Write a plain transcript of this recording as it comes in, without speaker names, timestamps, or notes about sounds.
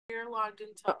You're logged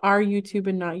into our YouTube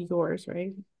and not yours,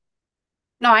 right?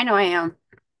 No, I know I am.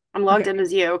 I'm logged Okay. in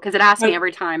as you because it asks me Uh,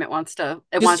 every time it Just wants to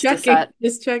checking. set.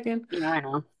 Just checking. Yeah, I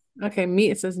know. Okay,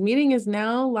 it says meeting is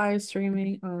now live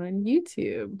streaming on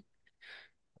YouTube.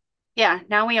 Yeah,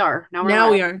 now we are. Now we're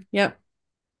Now we live. are. Yep.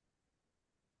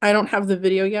 I don't have the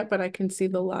video yet, but I can see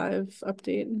the live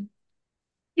update.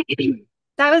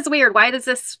 That was weird. Why does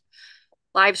this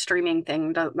live streaming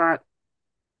thing does not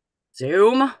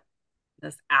Zoom?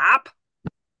 This app?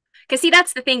 Because see,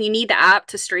 that's the thing. You need the app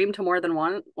to stream to more than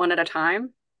one at a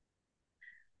time.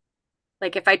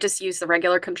 Like if I just use the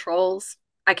regular controls,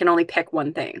 I can only pick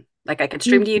one thing. Like I could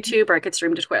stream to Mhm. YouTube or I could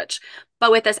stream to Twitch.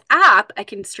 But with this app, I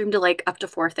can stream to like up to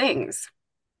four things.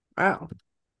 Wow.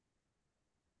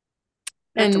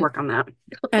 I have to And work on that.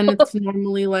 it's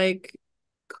normally like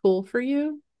cool for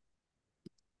you.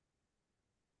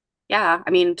 Yeah, I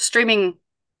mean, streaming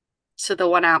to the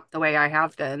one app the way I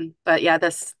have been. But yeah,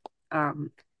 this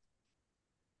um,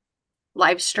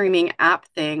 live streaming app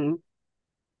thing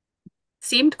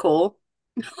seemed cool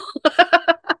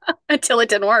until it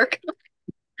didn't work.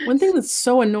 One thing that's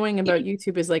so annoying about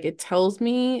YouTube is like it tells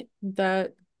me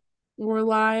that we're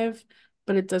live,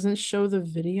 but it doesn't show the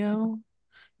video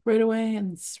right away,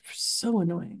 and it's so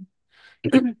annoying.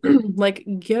 Like,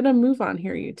 get a move on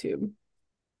here, YouTube.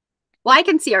 Well, I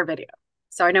can see our video,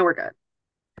 so I know we're good.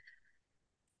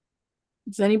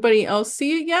 Does anybody else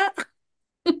see it yet?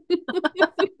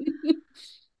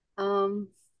 Um,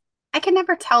 I can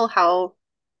never tell how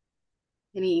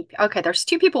many. Okay, there's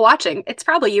two people watching. It's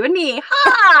probably you and me.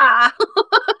 Ha!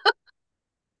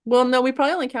 Well, no, we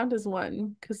probably only count as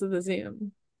one because of the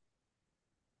Zoom.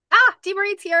 Ah,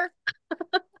 Demarie's here.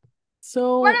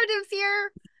 So Barnabas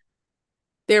here.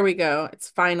 there we go. It's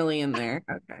finally in there.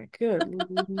 Okay,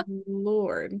 good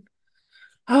Lord.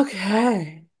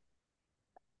 Okay.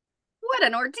 What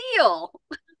an ordeal.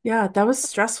 Yeah, that was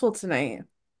stressful tonight.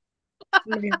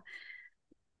 My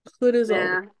hood is all.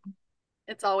 Yeah,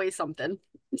 it's always something.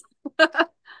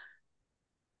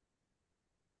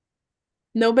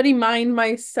 Nobody mind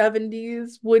my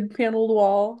 70s wood paneled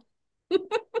wall.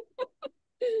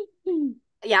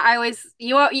 Yeah, I always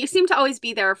you seem to always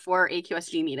be there for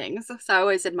AQSG meetings, so I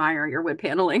always admire your wood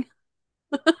paneling.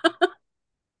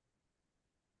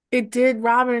 It did,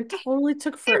 Robin. It totally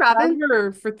took Hey, Robin.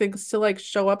 forever for things to like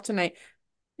show up tonight.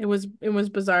 It was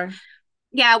bizarre.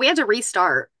 Yeah, we had to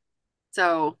restart.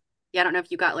 So, yeah, I don't know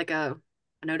if you got like a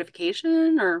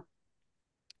notification or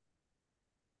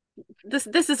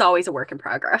this is always a work in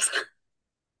progress.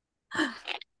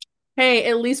 Hey,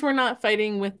 at least we're not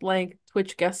fighting with like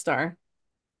Twitch guest star.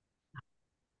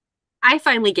 I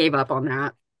finally gave up on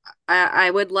that. I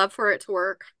would love for it to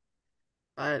work,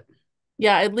 but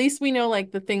Yeah, at least we know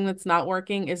like the thing that's not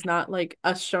working is not like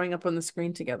us showing up on the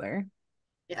screen together.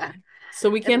 yeah, So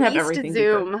we at can't have least everything be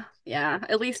perfect. Zoom. Yeah,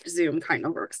 at least Zoom kind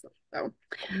of works. So,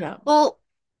 Yeah. well,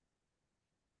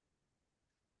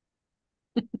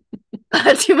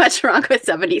 too much wrong with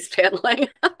 70s paneling.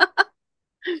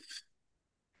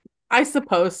 I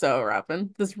suppose so,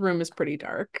 Robin. This room is pretty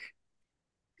dark.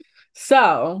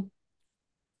 So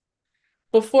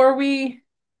before we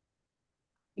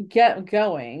get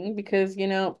going, because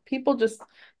people just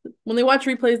when they watch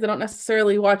replays, they don't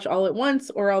necessarily watch all at once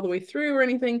or all the way through or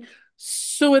anything.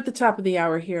 So at the top of the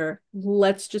hour here,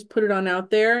 let's just put it on out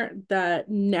there that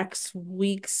next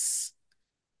week's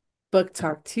Book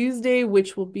Talk Tuesday,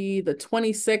 which will be the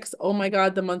 26th. Oh my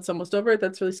God, the month's almost over.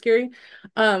 That's really scary.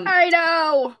 Um, I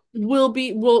know.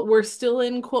 we're still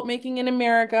in quilt making in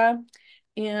America,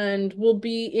 and we'll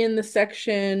be in the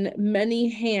section Many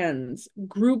Hands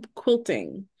Group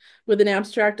Quilting with an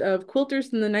abstract of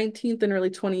quilters in the 19th and early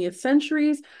 20th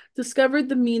centuries discovered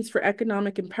the means for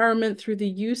economic empowerment through the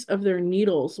use of their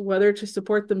needles, whether to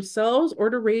support themselves or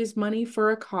to raise money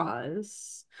for a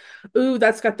cause. Ooh,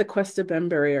 that's got the Cuesta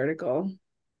Bembury article.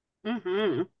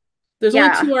 Hmm. There's only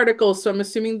Yeah. two articles, so I'm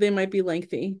assuming they might be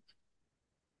lengthy.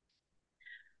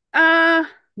 Uh,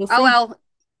 We'll oh see. well.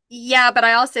 Yeah, but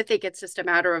I also think it's just a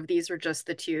matter of these are just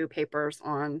the two papers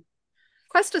on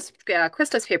Questa's. Yeah,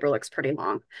 Questa's paper looks pretty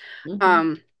long. Hmm.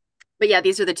 Um, but yeah,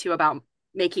 these are the two about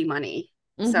making money.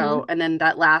 So, Hmm. and then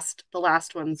the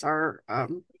last ones are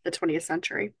the 20th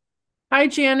century. Hi,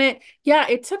 Janet. Yeah,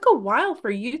 it took a while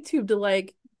for YouTube to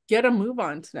like get a move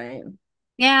on tonight.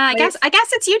 Yeah, Right? I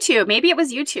guess it's YouTube. Maybe it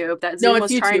was YouTube that No, Zoom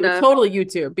it's was trying YouTube. It's to. totally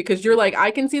YouTube because you're like,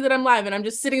 I can see that I'm live and I'm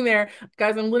just sitting there.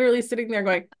 Guys, I'm literally sitting there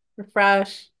going,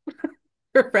 refresh,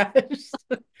 refresh,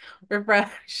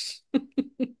 refresh.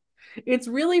 It's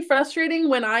really frustrating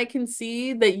when I can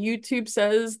see that YouTube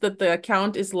says that the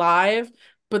account is live,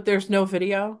 but there's no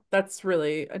video. That's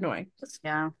really annoying.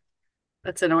 Yeah,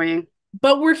 that's annoying.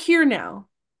 but we're here now.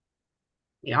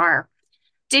 We are.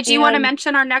 Did you want to And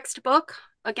mention our next book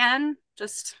again?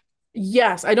 Just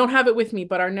yes, I don't have it with me,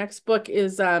 but our next book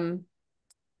is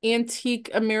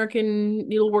Antique American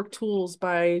Needlework Tools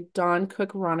by Dawn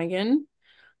Cook Ronnigen.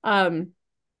 Um,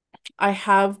 I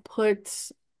have put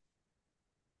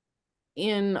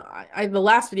in the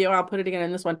last video, I'll put it again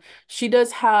in this one. She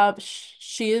does have,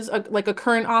 she is like a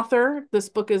current author. This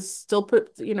book is still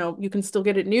put, you can still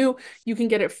get it new. You can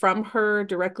get it from her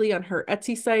directly on her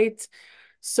Etsy site.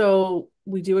 So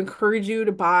we do encourage you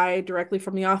to buy directly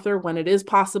from the author when it is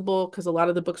possible, because a lot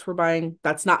of the books we're buying,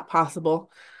 that's not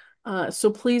possible. So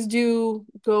please do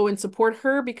go and support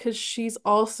her, because she's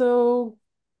also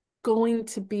going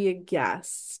to be a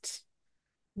guest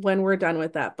when we're done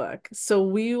with that book. So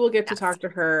we will get to yes. talk to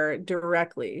her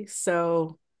directly.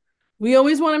 So we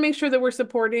always want to make sure that we're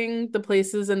supporting the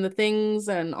places and the things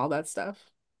and all that stuff.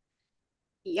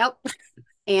 Yep.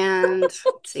 And let's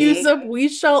Cues see. up, we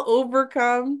shall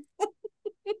overcome.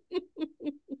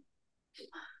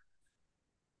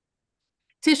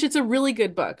 Tish, it's a really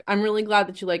good book. I'm really glad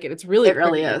that you like it. It's really It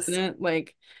really pretty, isn't is. it?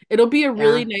 Like it'll be a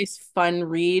really Yeah. nice, fun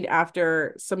read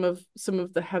after some of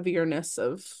the heavierness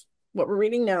of what we're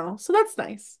reading now. So that's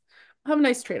nice. We'll have a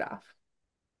nice trade-off.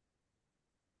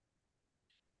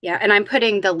 Yeah. And I'm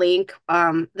putting the link.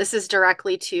 This is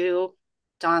directly to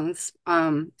Dawn's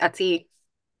Etsy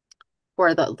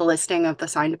for the listing of the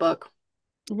signed book.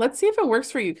 Let's see if it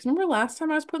works for you. Because remember last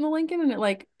time I was putting the link in and it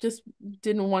like just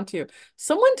didn't want to.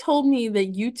 Someone told me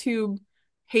that YouTube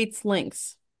hates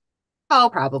links. Oh,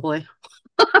 probably.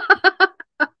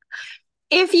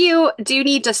 If you do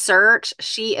need to search,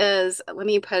 she is, let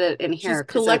me put it in She's here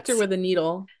because collector it's with a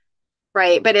needle.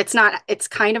 right, but it's not, it's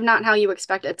kind of not how you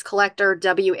expect it. It's collector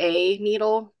WA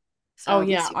needle. So Oh let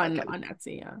me yeah, see if I on can,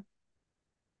 Etsy, yeah.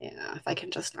 yeah, if I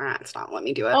can just, it's not let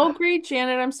me do it. Oh great,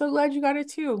 Janet. I'm so glad you got it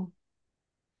too.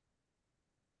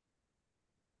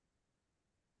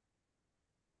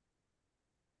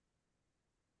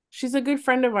 She's a good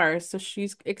friend of ours, so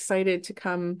she's excited to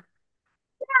come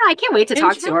Yeah, I can't wait to and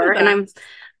talk to chat her. with And us.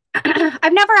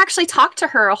 I've never actually talked to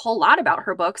her a whole lot about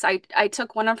her books. I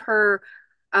took one of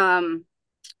um,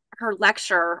 her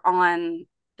lecture on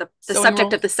the Sewing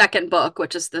subject of rolls. the second book,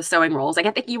 which is the sewing rolls. Like,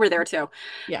 I think you were there too.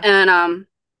 Yeah. And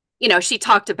she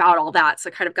talked about all that. So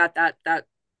I kind of got that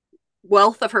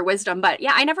wealth of her wisdom. But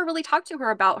yeah, I never really talked to her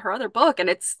about her other book, and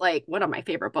it's like one of my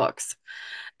favorite books.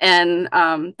 And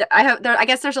I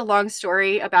guess there's a long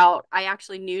story about I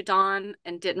actually knew Dawn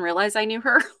and didn't realize I knew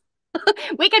her.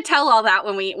 We could tell all that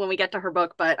when we get to her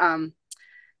book, but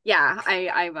yeah,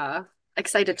 I'm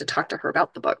excited to talk to her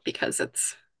about the book because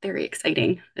it's very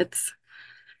exciting.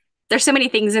 There's so many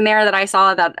things in there that I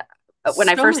saw that when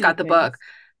I So first many got the book things.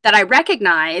 that I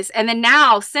recognize. And then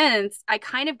now, since I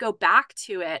kind of go back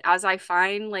to it as I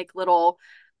find like little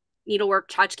needlework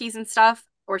tchotchkes and stuff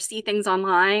or see things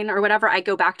online or whatever, I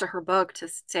go back to her book to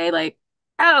say, like,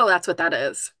 oh, that's what that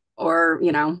is. Or,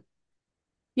 Yeah,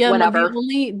 the whatever.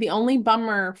 only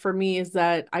bummer for me is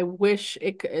that I wish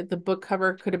the book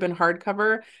cover could have been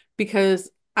hardcover, because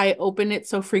I open it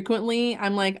so frequently.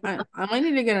 I'm like, I might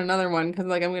need to get another one because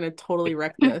like I'm gonna totally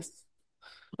wreck this.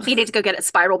 You need to go get it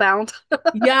spiral bound.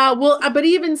 Yeah, well, but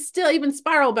even still, even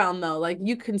spiral bound though, like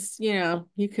you can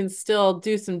still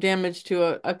do some damage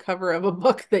to a cover of a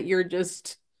book that you're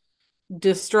just Yeah,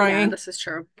 destroying this is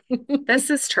true. This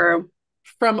is true.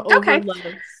 from Okay.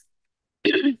 overload.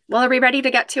 Well, are we ready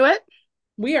to get to it?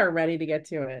 We are ready to get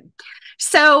to it.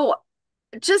 So,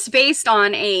 just based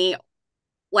on a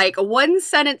one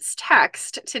sentence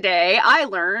text today, I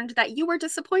learned that you were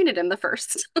disappointed in the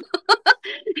first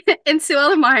in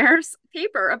Suellen Meyer's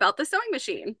paper about the sewing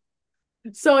machine.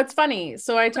 So it's funny.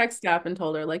 So I text Steph and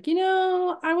told her, like,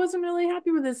 I wasn't really happy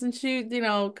with this. And she,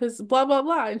 because blah, blah,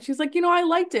 blah. And she's like, I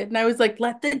liked it. And I was like,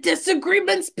 let the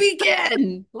disagreements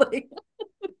begin. Like,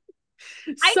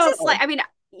 I just like, so I mean,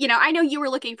 I know you were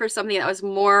looking for something that was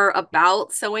more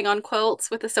about sewing on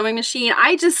quilts with a sewing machine.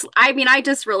 I just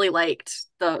really liked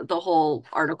the whole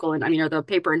article and or the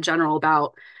paper in general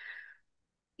about,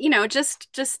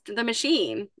 just the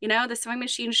machine, the sewing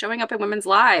machine showing up in women's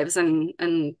lives and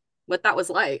what that was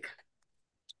like.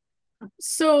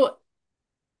 so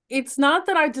it's not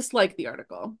that I dislike the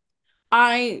article.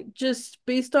 I just,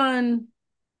 based on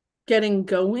getting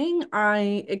going,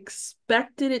 I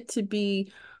expected it to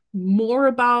be more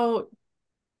about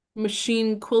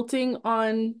machine quilting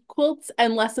on quilts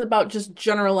and less about just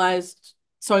generalized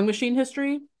sewing machine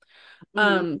history.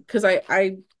 Hmm. Because I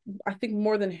think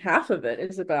more than half of it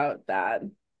is about that.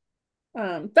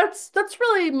 That's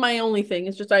really my only thing.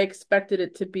 It's just I expected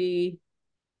it to be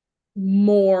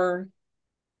more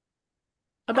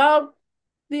about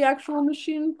the actual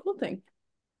machine quilting.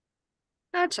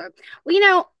 Gotcha.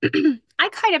 Well, I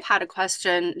kind of had a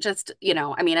question, just,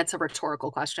 I mean, it's a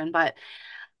rhetorical question, but,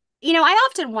 I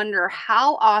often wonder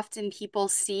how often people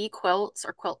see quilts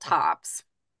or quilt tops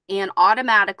and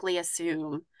automatically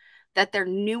assume that they're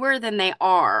newer than they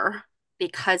are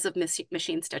because of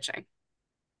machine stitching.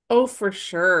 Oh, for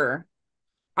sure.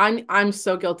 I'm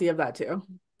so guilty of that too.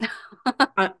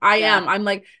 I Yeah. am. I'm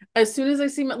like, as soon as I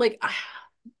see my like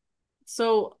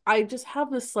so I just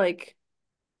have this like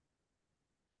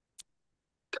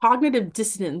cognitive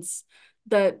dissonance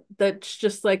that's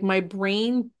just like my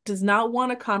brain does not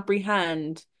want to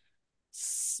comprehend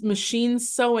machine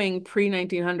sewing pre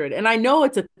 1900. And I know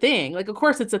it's a thing. Like, of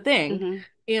course it's a thing. Hmm.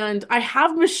 And I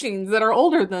have machines that are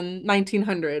older than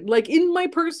 1900, like in my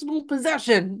personal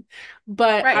possession.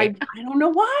 But Right. I don't know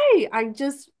why. I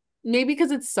just maybe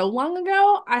because it's so long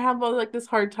ago, I have like this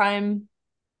hard time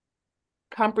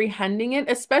comprehending it,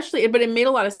 especially, but it made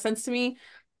a lot of sense to me.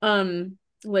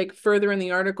 Like further in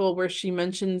the article where she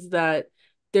mentions that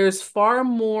there's far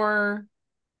more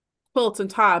quilts and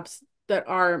tops that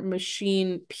are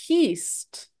machine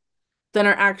pieced than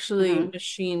are actually Hmm.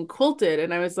 machine quilted.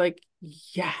 And I was like,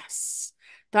 yes,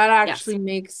 that Yes. actually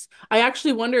makes, I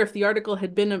actually wonder if the article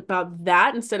had been about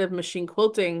that instead of machine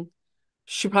quilting,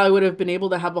 she probably would have been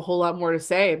able to have a whole lot more to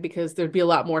say because there'd be a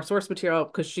lot more source material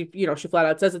because she flat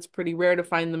out says it's pretty rare to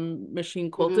find them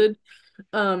machine Hmm. quilted.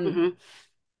 Um, Hmm.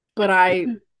 but I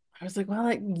was like, well,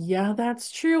 like, yeah,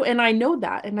 that's true. And I know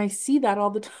that and I see that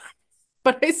all the time,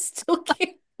 but I still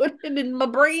can't put it in my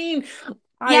brain.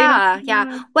 I don't Yeah, yeah.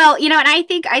 know. Well, and I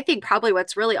think probably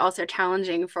what's really also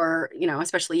challenging for,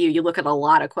 especially you look at a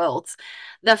lot of quilts,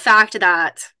 the fact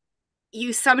that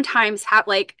you sometimes have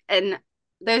like, and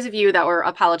those of you that were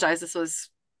apologize, this was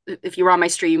if you were on my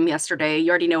stream yesterday, you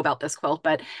already know about this quilt,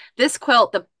 but this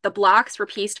quilt, the blocks were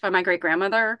pieced by my great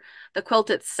grandmother. The quilt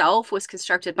itself was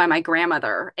constructed by my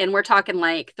grandmother, and we're talking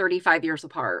like 35 years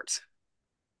apart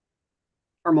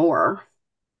or more,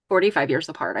 45 years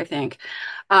apart, I think.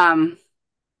 Um,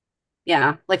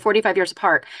 yeah, like 45 years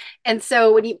apart. And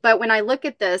so when I look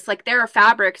at this, like there are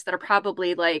fabrics that are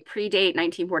probably like predate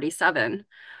 1947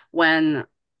 when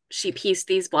she pieced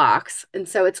these blocks. And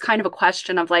so it's kind of a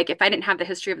question of like, if I didn't have the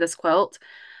history of this quilt,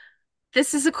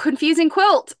 this is a confusing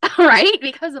quilt, right?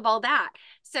 Because of all that.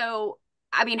 So,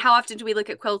 I mean, how often do we look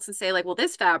at quilts and say like, well,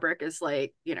 this fabric is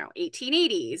like,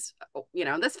 1880s,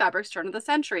 this fabric's turn of the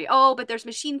century. Oh, but there's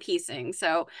machine piecing.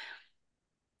 So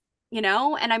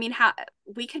and I mean how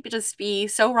we could just be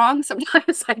so wrong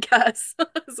sometimes, I guess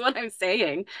is what I'm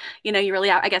saying. You really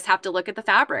I guess have to look at the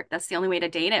fabric. That's the only way to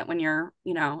date it when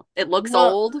it looks Well,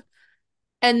 old.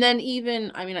 and then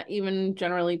even, I mean, even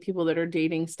generally people that are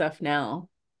dating stuff now,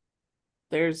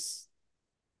 there's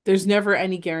there's never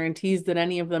any guarantees that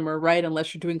any of them are right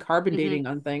unless you're doing carbon Hmm. dating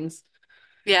on things.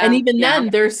 And Yeah, even yeah. then,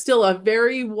 there's still a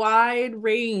very wide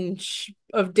range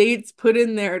of dates put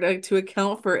in there to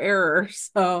account for error.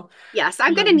 So, Yes,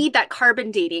 I'm gonna um, need that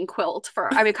carbon dating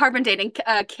carbon dating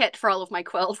kit for all of my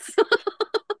quilts.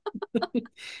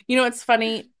 it's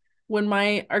funny when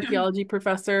my archaeology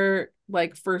professor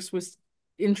like first was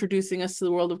introducing us to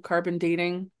the world of carbon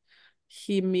dating,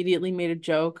 he immediately made a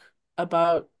joke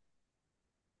about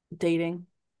dating,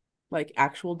 like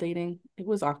actual dating. It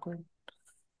was awkward.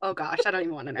 Oh gosh, I don't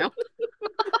even want to know.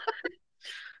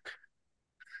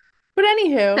 But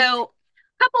anywho, So,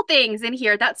 a couple things in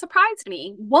here that surprised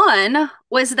me. One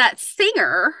was that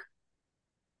Singer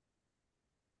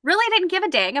really didn't give a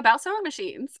dang about sewing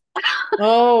machines.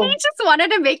 He oh, just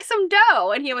wanted to make some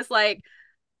dough. And he was like,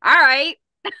 all right.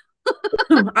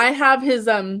 I have his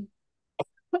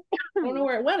I don't know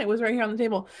where it went. It was right here on the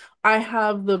table. I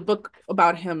have the book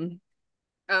about him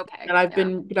Okay. that Yeah.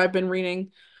 I've been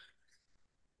reading.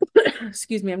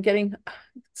 Excuse me, I'm getting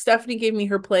Stephanie gave me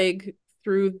her plague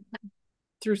through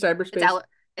It's cyberspace. al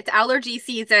it's allergy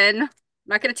season. I'm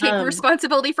not going to take Um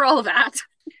responsibility for all of that.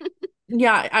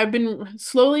 yeah, I've been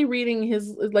slowly reading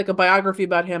his like a biography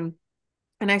about him.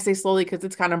 And I say slowly because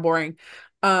it's kind of boring.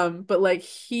 But like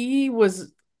he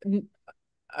was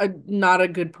not a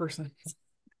good person.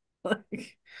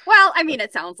 Like Well, I mean,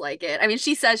 it sounds like it. I mean,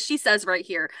 she says right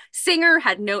here, Singer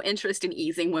had no interest in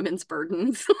easing women's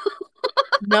burdens.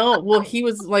 no, well, he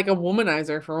was like a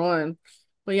womanizer for one.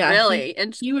 But yeah, Really?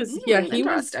 And he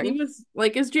interesting. was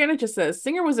like as Janet just says,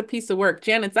 Singer was a piece of work.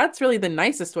 Janet, that's really the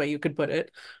nicest way you could put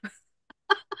it.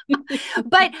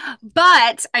 But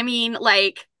but I mean,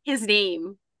 like his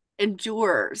name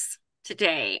endures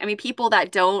today. I mean, people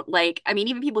that don't like, I mean,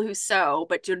 even people who sew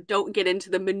but don't get into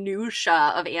the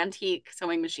minutia of antique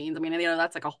sewing machines. I mean,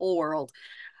 that's like a whole world.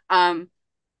 Um,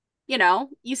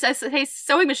 You say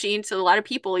sewing machine to a lot of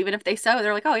people, even if they sew,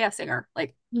 they're like, oh yeah, singer.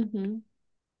 Like, Hmm.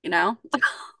 you know,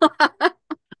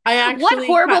 I what actually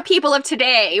horrible people of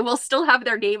today will still have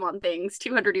their name on things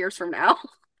 200 years from now?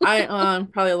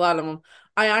 probably a lot of them.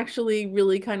 I actually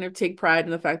really kind of take pride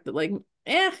in the fact that like,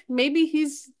 maybe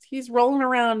he's rolling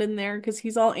around in there because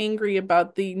he's all angry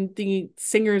about the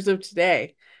singers of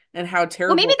today and how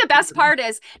Well, maybe terrible. the best part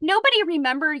is nobody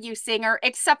remember you, singer,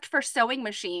 except for sewing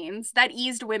machines that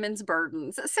eased women's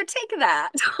burdens. So take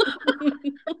that.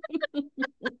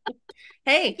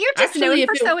 Hey, You're just actually, known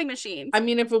for sewing machines.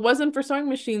 if it wasn't for sewing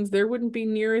machines, there wouldn't be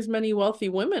near as many wealthy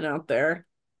women out there.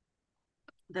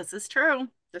 This is true.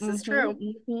 This is true.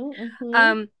 Hmm.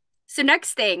 Um, so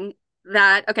next thing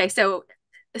okay, so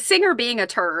Singer being a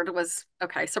turd was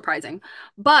okay, surprising.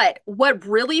 But what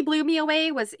really blew me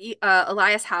away was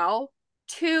Elias Howe,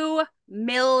 $2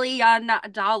 million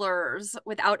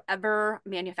without ever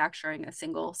manufacturing a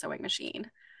single sewing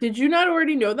machine. Did you not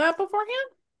already know that beforehand?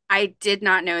 I did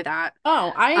not know that.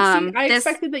 Oh, I see. I This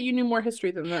expected that you knew more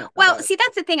history than that Well, about it. see,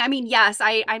 that's the thing. I mean, yes,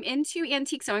 I'm into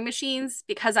antique sewing machines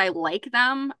because I like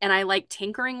them and I like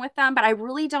tinkering with them, but I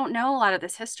really don't know a lot of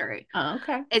this history. Oh,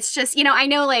 okay. It's just, I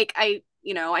know like I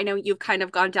know you've kind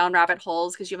of gone down rabbit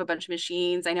holes because you have a bunch of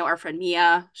machines. I know our friend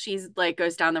Mia, she's like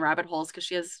goes down the rabbit holes because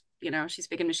she has, she's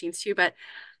big in machines too. But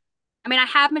I mean, I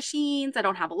have machines. I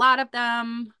don't have a lot of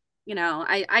them.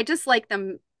 I just like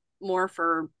them more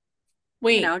for,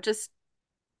 Wait, just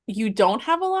you don't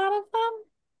have a lot of them?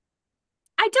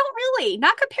 I don't really,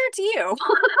 not compared to you.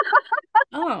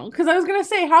 Oh, because I was gonna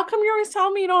say, how come you're always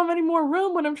telling me you don't have any more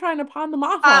room when I'm trying to pawn them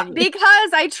off on you?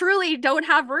 Because I truly don't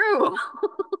have room.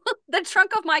 The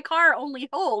trunk of my car only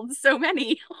holds so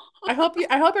many. I hope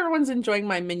everyone's enjoying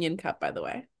my Minion cup, by the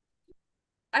way.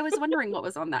 I was wondering what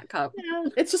was on that cup. Yeah,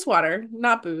 it's just water,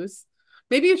 not booze.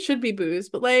 Maybe it should be booze,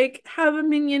 but like, have a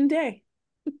Minion day.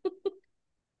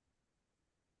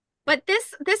 But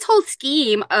this whole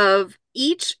scheme of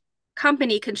each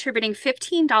company contributing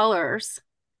 $15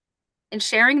 and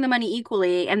sharing the money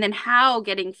equally, and then How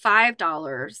getting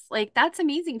 $5, like that's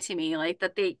amazing to me. Like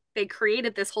that they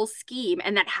created this whole scheme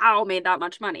and that How made that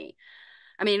much money.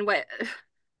 I mean, what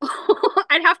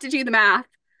I'd have to do the math.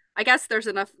 I guess there's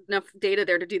enough data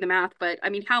there to do the math, but I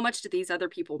mean, how much did these other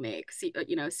people make? See,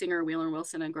 Singer, Wheeler and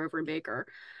Wilson, and Grover and Baker.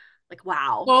 Like,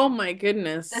 wow, Oh my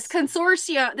goodness. this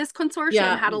consortium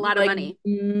Yeah, had a lot of like money.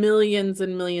 millions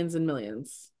and millions and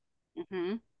millions.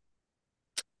 Hmm.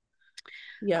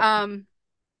 Yep. Um,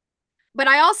 but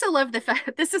I also love the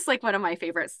fact this is like one of my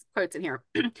favorite quotes in here.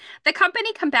 The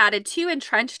company combated two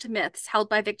entrenched myths held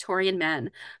by Victorian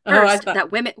men. Oh, I First, thought,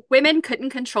 that women couldn't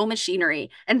control machinery,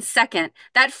 and second,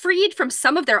 that freed from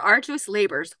some of their arduous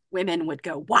labors, women would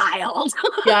go wild.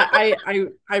 yeah,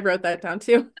 I wrote that down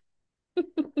too.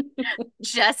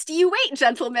 Just you wait,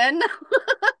 gentlemen.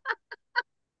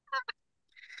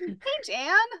 Hey,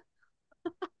 Jan.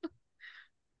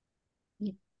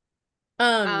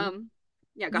 Um, Um,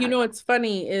 yeah, go you ahead. know what's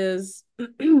funny is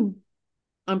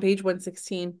on page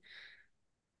 116,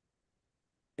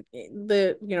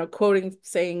 quoting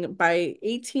saying by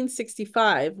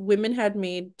 1865, women had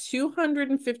made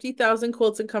 250,000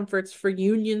 quilts and comforts for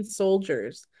Union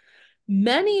soldiers,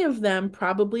 many of them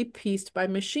probably pieced by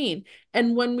machine.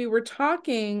 And when we were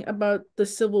talking about the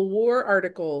Civil War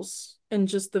articles and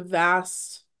just the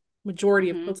vast majority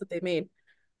of Hmm. quilts that they made,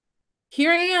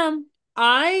 here I am.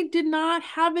 I did not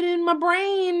have it in my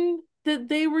brain that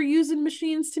they were using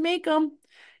machines to make them.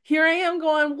 Here I am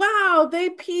going, wow, they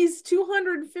pieced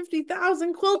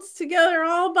 250,000 quilts together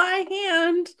all by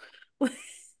hand.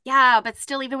 Yeah, but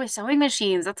still, even with sewing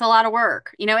machines, that's a lot of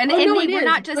work, and Oh, no, they it were is,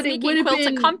 not but just it would making have quilts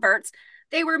and been, comforts;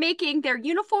 they were making their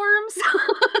uniforms,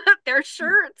 their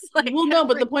shirts, like well, no,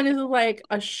 but the point is everything. like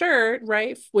a shirt,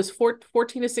 right, was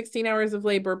 14 to 16 hours of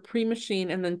labor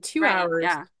pre-machine and then two Right? hours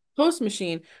Yeah.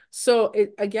 post-machine. So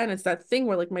it again, it's that thing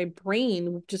where like my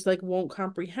brain just like won't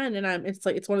comprehend. And it's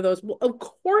like, it's one of those, well, of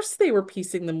course they were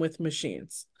piecing them with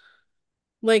machines.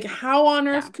 Like, how on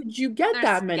Yeah. earth could you get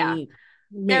There's that yeah. many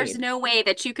There's made? no way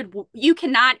that you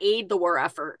cannot aid the war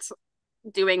effort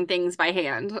doing things by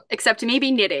hand, except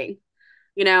maybe knitting.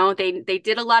 They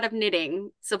did a lot of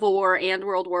knitting, Civil War and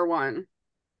World War One.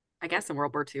 I guess in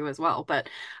World War Two as well. But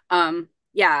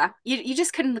yeah, you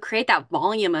just couldn't create that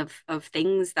volume of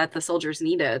things that the soldiers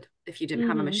needed if you didn't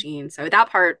have a Mm-hmm. machine. So that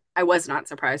part I was not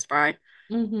surprised by.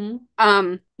 Mm-hmm.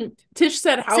 Um, Tish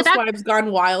said so that Housewives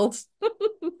Gone Wild.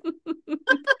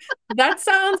 That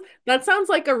sounds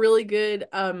like a really good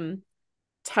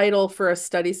title for a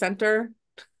study center.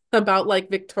 about like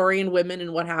Victorian women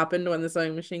and what happened when the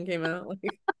sewing machine came out. Like,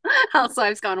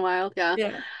 Housewives Gone Wild. Yeah.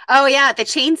 yeah. Oh yeah, the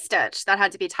chain stitch that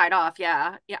had to be tied off.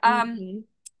 Yeah. Yeah. Hmm.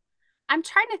 I'm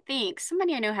trying to think.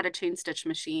 Somebody I know had a chain stitch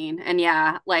machine, and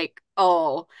yeah, like,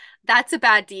 oh, that's a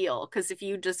bad deal because if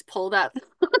you just pull that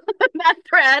that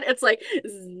thread, it's like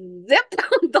zip,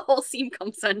 the whole seam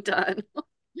comes undone.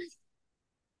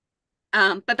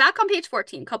 But back on page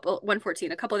 14, couple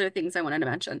 114, a couple other things I wanted to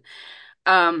mention.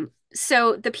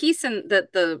 So the piece in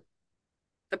the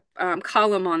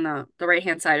column on the right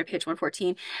hand side of page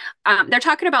 114, they're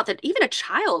talking about that even a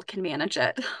child can manage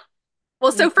it.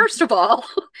 Well, so Hmm. first of all,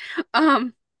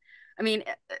 um, I mean,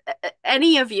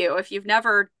 any of you, if you've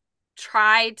never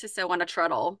tried to sew on a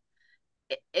treadle,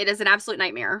 it is an absolute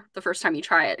nightmare the first time you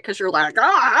try it because you're like,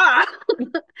 ah.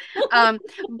 um,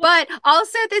 but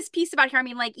also this piece about here, I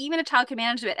mean, like even a child can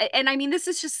manage it. And I mean, this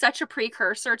is just such a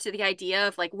precursor to the idea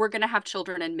of like we're gonna have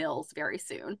children in mills very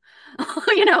soon.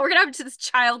 We're gonna have this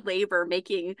child labor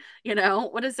making,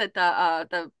 what is it,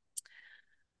 the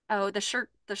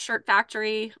shirt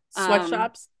factory.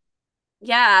 Sweatshops.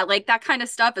 Yeah, like that kind of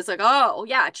stuff is like, oh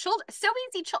yeah, children so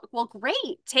easy. Well,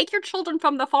 great. Take your children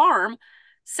from the farm,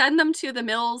 send them to the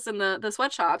mills and the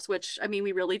sweatshops, which I mean,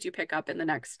 we really do pick up in the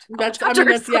next couple That's, I mean, chapters.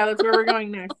 that's, yeah, that's where we're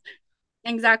going next.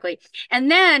 Exactly.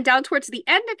 And then down towards the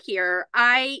end of here,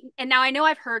 and now I know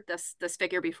I've heard this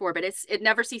figure before, but it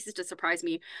never ceases to surprise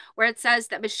me, where it says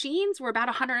that machines were about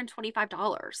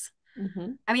 $125.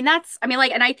 Hmm.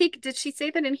 Like, and I think, did she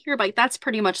say that in here? Like, that's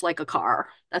pretty much like a car.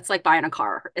 That's like buying a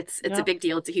car. It's a Yep. big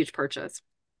deal. It's a huge purchase.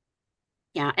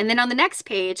 Yeah. And then on the next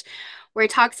page, where he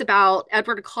talks about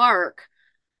Edward Clark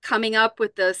coming up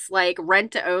with this like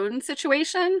rent to own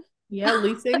situation, Yeah,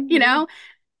 leasing. you Yeah. know?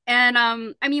 And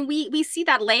I mean, we see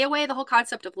that layaway, the whole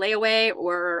concept of layaway,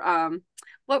 or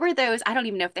what were those? I don't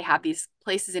even know if they have these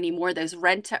places anymore, those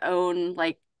rent to own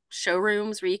like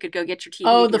showrooms where you could go get your TV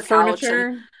Oh, and the your couch. And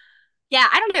furniture. yeah,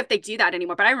 I don't know if they do that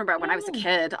anymore, but I remember I when I was a don't know.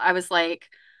 kid, I was like,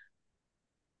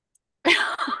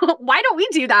 why don't we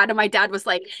do that? And my dad was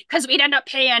like, because we'd end up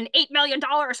paying $8 million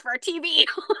for a TV.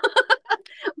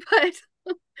 But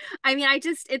I mean,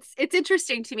 it's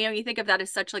interesting to me when you think of that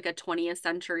as such like a 20th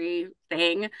century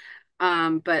thing.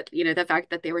 But the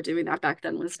fact that they were doing that back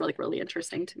then was like really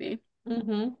interesting to me.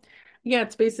 Hmm. Yeah,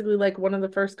 it's basically like one of the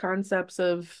first concepts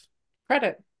of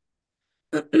credit.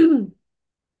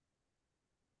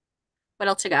 What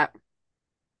else you got?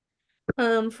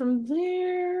 From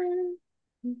there,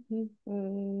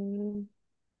 mhm.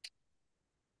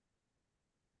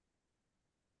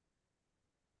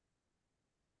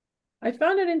 I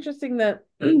found it interesting that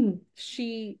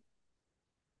she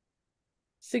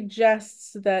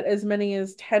suggests that as many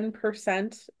as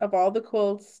 10% of all the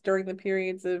quilts during the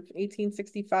periods of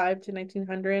 1865 to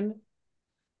 1900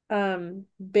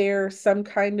 bear some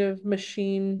kind of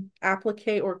machine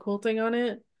applique or quilting on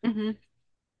it. Hmm.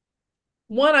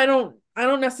 One, I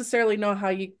don't necessarily know how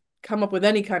you come up with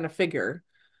any kind of figure.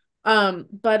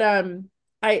 But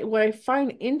I what I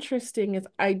find interesting is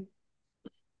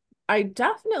I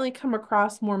definitely come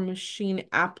across more machine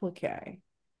applique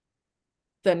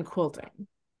than quilting.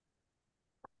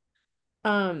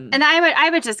 And Um, I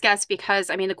would just guess because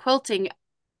I mean the quilting,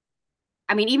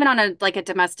 I mean even on a like a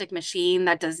domestic machine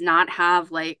that does not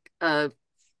have like a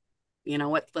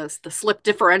what the slip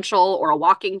differential or a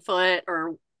walking foot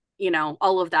or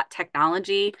all of that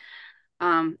technology.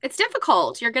 It's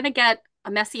difficult. You're going to get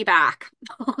a messy back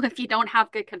if you don't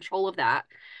have good control of that.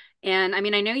 And I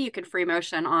mean, I know you can free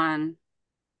motion on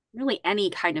really any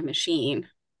kind of machine.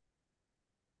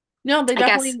 no, I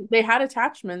guess they had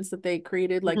attachments that they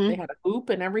created, like they mhm, had a hoop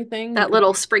and everything. You that could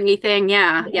little springy thing.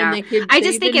 Yeah, and yeah. I they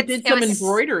just think even did it some was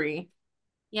embroidery.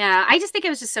 yeah. I just think it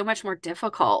was just so much more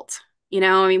difficult.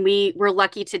 I mean, we're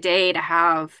lucky today to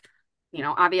have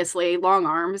obviously long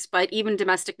arms, but even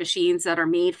domestic machines that are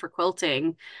made for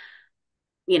quilting,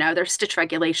 there's stitch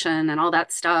regulation and all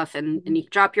that stuff, and you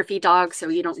drop your feed dog so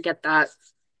you don't get that.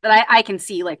 But I can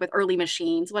see like with early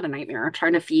machines, what a nightmare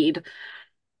trying to feed,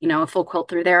 a full quilt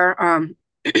through there.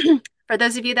 For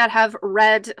those of you that have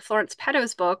read Florence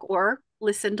Petto's book or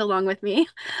listened along with me,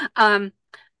 um,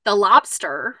 the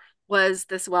Lobster was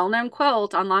this well-known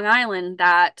quilt on Long Island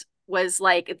that was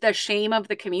like the shame of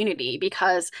the community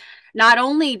because not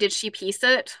only did she piece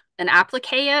it and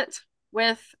applique it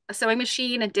with a sewing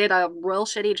machine and did a real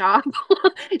shitty job,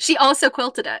 she also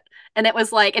quilted it. And it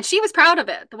was like, and she was proud of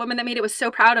it. The woman that made it was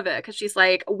so proud of it because she's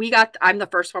like, I'm the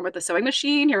first one with the sewing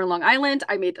machine here in Long Island.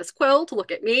 I made this quilt.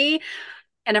 Look at me.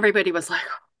 And everybody was like,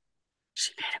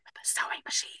 she made it with a sewing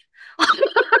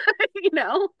machine,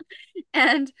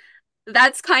 And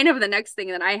that's kind of the next thing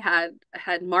that I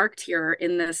had marked here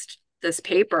in this this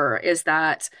paper is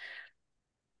that,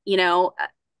 you know,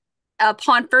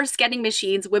 upon first getting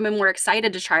machines, women were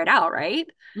excited to try it out, right?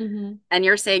 Mm-hmm. And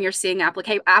you're saying you're seeing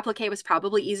applique. Applique was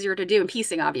probably easier to do, and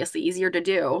piecing obviously easier to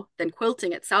do than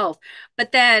quilting itself.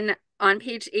 But then on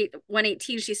page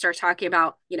 118, she starts talking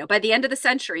about, by the end of the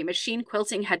century, machine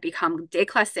quilting had become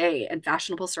déclassé in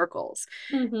fashionable circles.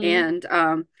 Mm-hmm.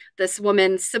 And this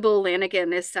woman, Sybil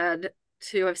Lanigan, is said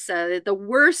to have said the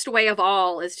worst way of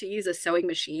all is to use a sewing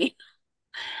machine.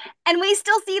 And we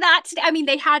still see that today. I mean,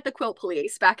 they had the quilt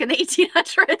police back in the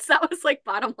 1800s. That was like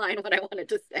bottom line what I wanted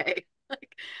to say.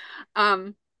 Like,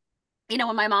 um,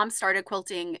 when my mom started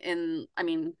quilting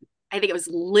I think it was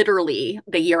literally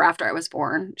the year after I was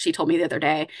born. She told me the other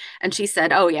day, and she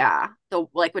said, "Oh yeah,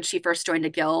 when she first joined a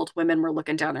guild, women were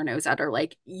looking down their nose at her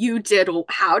like,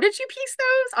 how did you piece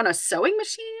those on a sewing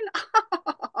machine?"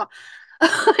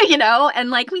 And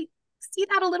like we see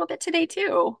that a little bit today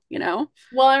too.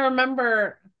 Well, I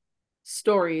remember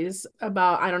stories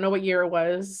about, I don't know what year it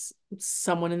was.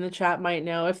 Someone in the chat might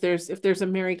know if there's a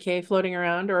Merikay floating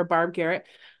around or a Barb Garrett.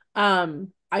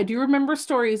 I do remember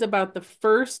stories about the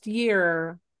first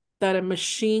year that a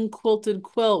machine quilted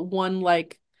quilt won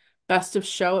like best of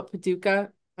show at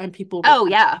Paducah, and people were Oh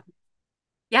yeah.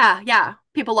 Yeah, yeah.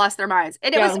 People lost their minds.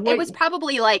 And it yeah, was it what was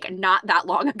probably like not that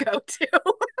long ago too.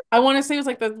 I want to say it was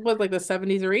like the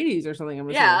 70s or 80s or something, I'm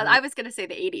Yeah, assuming. I was gonna say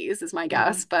the 80s is my Yeah.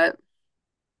 guess, but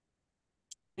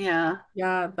yeah.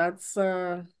 Yeah, that's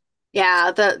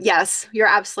Yeah, yes, you're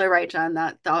absolutely right, Jen.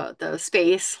 That the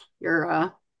space,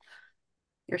 your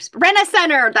Rena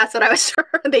Center, that's what I was sure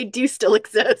they do still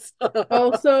exist.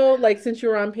 also like, since you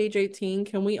were on page 18,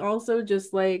 can we also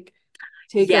just like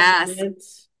take a Yes, minute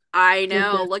I with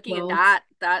know. this Looking at quilt?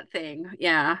 that thing.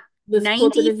 Yeah. This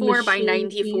quilt that is 94 by machine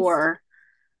pieced. 94.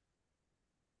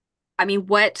 I mean,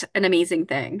 what an amazing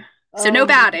thing. So no Oh my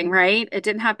batting, goodness. right? It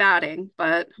didn't have batting,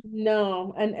 but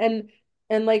No, and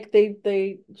like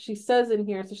they she says in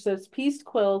here, so she says pieced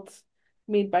quilt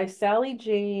made by Sally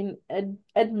Jane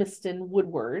Edmiston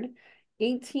Woodward,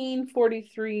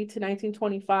 1843 to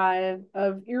 1925,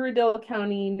 of Iredell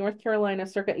County, North Carolina,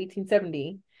 circa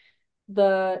 1870.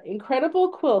 The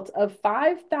incredible quilt of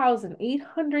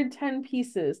 5,810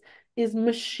 pieces is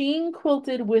machine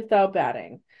quilted without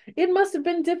batting. It must have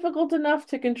been difficult enough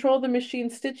to control the machine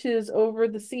stitches over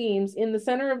the seams. In the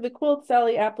center of the quilt,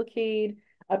 Sally appliqued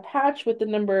a patch with the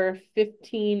number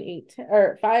 15, 8,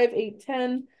 or 5, 8,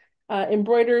 10,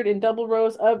 embroidered in double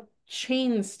rows of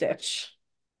chain stitch.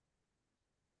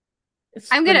 It's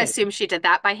I'm gonna stunning. assume she did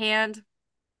that by hand.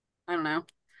 I don't know.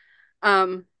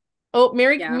 Um, Oh,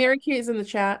 yeah. Mary Kay is in the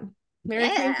chat. Mary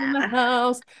Kay's in the Yeah.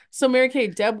 house. So Mary Kay,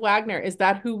 Deb Wagner, is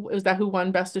that who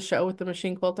won Best of Show with the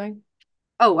machine quilting?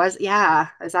 Oh, yeah.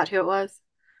 Is that who it was?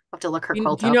 I'll have to look her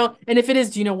quilt Do you up. know? And if it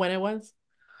is, do you know when it was?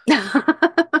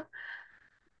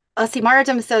 Let's see.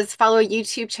 Maradum says follow a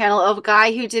YouTube channel of a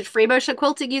guy who did free motion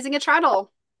quilting using a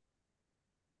treadle.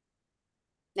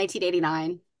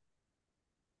 1989.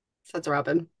 Says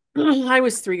Robin. I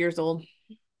was 3 years old.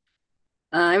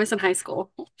 I was in high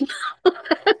school.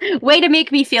 Way to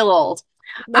make me feel old.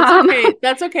 That's Um, okay.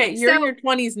 That's okay. You're in so your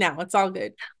 20s now. It's all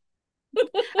good.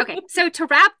 okay, so to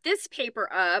wrap this paper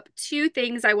up, two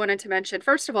things I wanted to mention.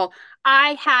 First of all,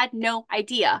 I had no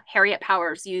idea Harriet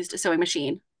Powers used a sewing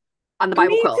machine on the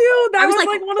Bible Me quilt. too. I That was was like,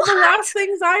 like one of the last what?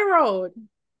 things I wrote.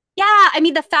 Yeah, I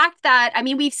mean, the fact that,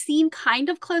 we've seen kind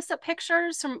of close-up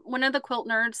pictures from one of the quilt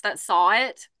nerds that saw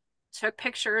it, took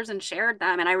pictures and shared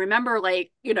them. And I remember,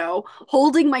 like,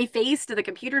 holding my face to the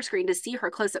computer screen to see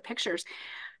her close-up pictures.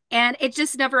 And it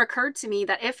just never occurred to me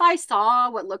that if I saw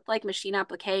what looked like machine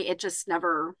applique, it just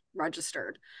never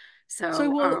registered. So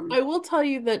So, I will tell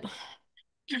you that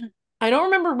I don't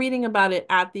remember reading about it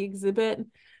at the exhibit,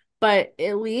 but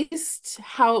at least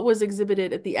how it was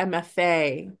exhibited at the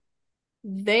MFA,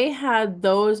 they had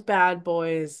those bad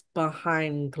boys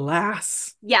behind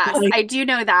glass. yes, Like, I do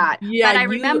know that. yeah, But I you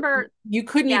remember, you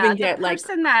couldn't yeah, even get like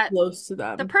close to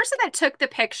the them. person that took the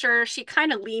picture, she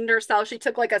kind of leaned herself. She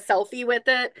took like a selfie with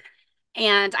it.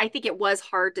 And I think it was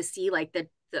hard to see like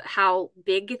how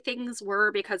big things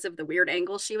were because of the weird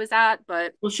angle she was at.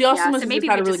 But Well, she also yeah, must so have just maybe had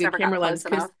we a really just good never got camera lens close because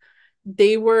enough.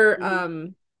 they were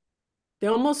Mhm. they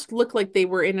almost looked like they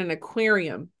were in an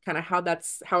aquarium, kind of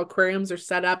how aquariums are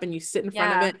set up and you sit in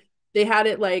front of Yeah. it. They had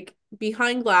it like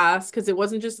behind glass because it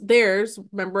wasn't just theirs.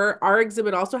 Remember, our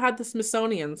exhibit also had the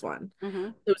Smithsonian's one. Hmm.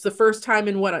 It was the first time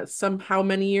in what, some how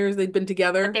many years they'd been That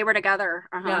together. they were together.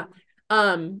 Uh-huh.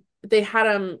 Yeah. They had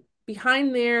them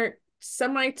behind there,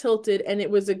 semi-tilted, and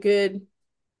it was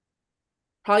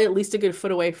probably at least a good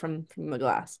foot away from the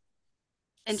glass.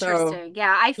 So Interesting.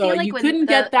 Yeah, I so feel like you when couldn't the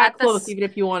get that at close this even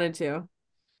if you wanted to.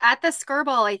 at the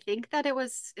Skirball, I think that it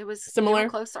was they were Similar?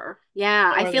 closer.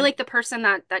 Yeah, Oh, I are feel they? like the person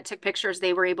that took pictures,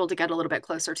 they were able to get a little bit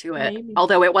closer to it, Maybe.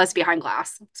 although it was behind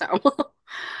glass. So,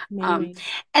 um, Maybe.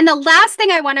 and the last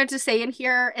thing I wanted to say in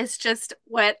here is just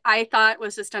what I thought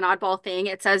was just an oddball thing.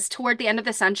 It says toward the end of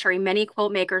the century, many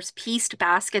quilt makers pieced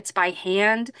baskets by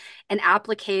hand and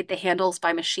appliqued the handles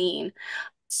by machine.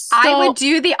 I would So,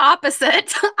 do the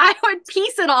opposite. I would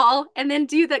piece it all and then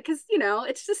do that because,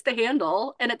 it's just the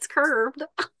handle and it's curved.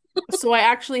 so I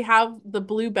actually have the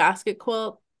blue basket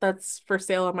quilt that's for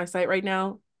sale on my site right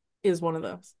now is one of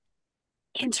those.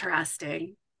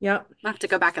 Interesting. Yep. I'll have to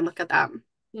go back and look at that.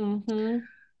 Mm-hmm.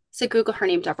 So Google her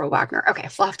name, Deborah Wagner. Okay,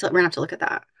 we're gonna have to look at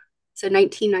that. So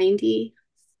 1990,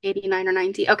 89 or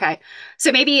 90. Okay.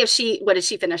 So maybe what did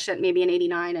she finish it? Maybe in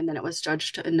 89 and then it was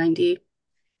judged in 90.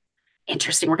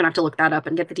 Interesting. We're gonna have to look that up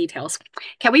and get the details.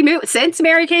 Can we move, since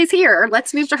Merikay's here,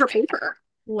 let's move to her paper.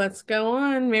 Let's go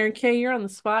on. Merikay, you're on the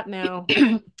spot now.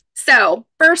 So,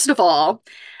 first of all,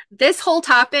 this whole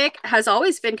topic has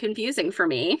always been confusing for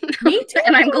me. Me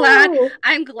And too.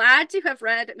 I'm glad to have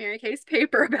read Merikay's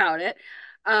paper about it.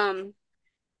 Um,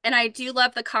 and I do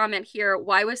love the comment here,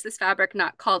 why was this fabric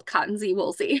not called cottonsy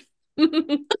woolsy?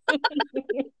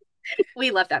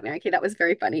 We love that, Merikay. That was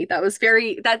very funny. That's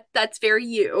very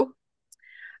you.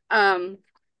 Um,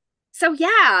 so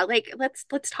yeah, like let's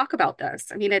talk about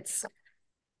this. I mean, it's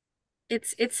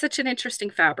such an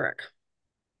interesting fabric.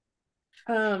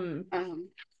 Um, Um,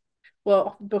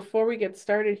 well, before we get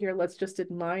started here, let's just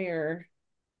admire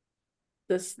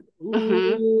this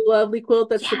mhm. lovely quilt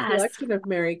that's the Yes. collection of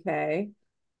Mary Kay.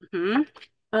 Mhm.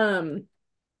 Um,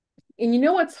 and you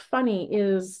know what's funny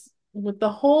is with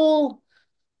the whole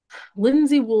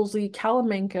Linsey Woolsey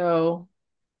Kalamanko,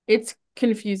 it's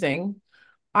confusing.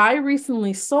 I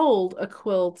recently sold a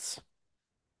quilt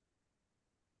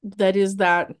that is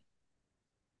that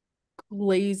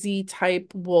lazy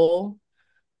type wool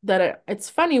it's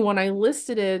funny when I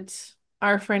listed it,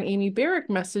 our friend Amy Barrick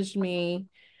messaged me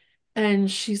and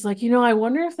she's like, I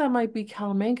wonder if that might be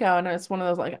Kalamanko. And it's one of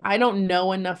those like, I don't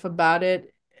know enough about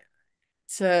it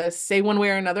to say one way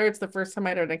or another. It's the first time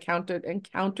I'd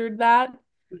encountered that.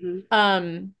 Mhm.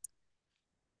 Um,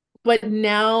 but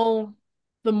now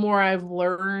the more I've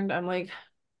learned, I'm like,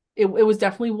 it was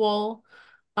definitely wool.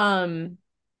 Um,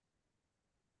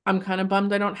 I'm kind of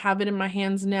bummed I don't have it in my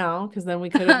hands now because then we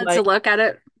could have To like, look at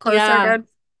it closer yeah, again.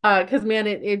 because man,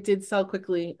 it did sell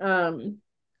quickly.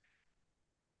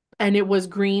 And it was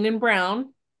green and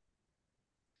brown.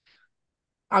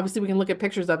 Obviously, we can look at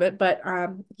pictures of it, but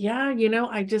yeah,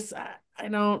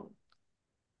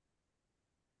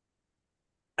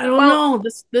 I don't Well, know.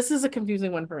 This is a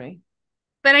confusing one for me.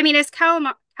 but I mean, is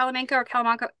Kalamanka or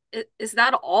Kalamanka, is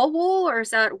that all wool or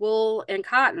is that wool and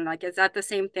cotton? Like, is that the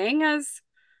same thing as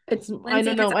I Linsey?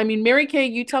 don't Because know. I mean, Mary Kay,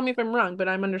 you tell me if I'm wrong, but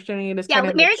I'm understanding it as yeah, kind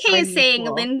of like Mary Kay is Chinese saying wool.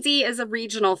 Linsey is a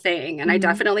regional thing, and I Mm-hmm.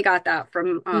 definitely got that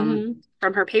Mm-hmm.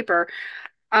 from her paper.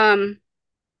 Um,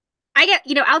 I get,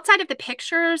 outside of the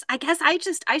pictures, I guess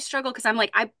I struggle because I'm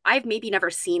like I've maybe never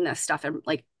seen this stuff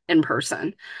in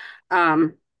person.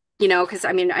 Um, because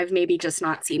I mean I've maybe just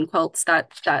not seen quilts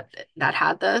that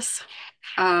had this.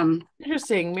 Um,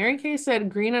 Interesting. Mary Kay said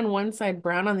green on one side,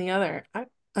 brown on the other.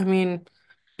 I mean,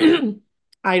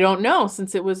 I don't know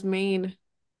since it was made.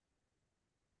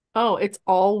 Oh, it's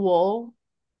all wool.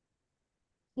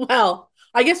 Well,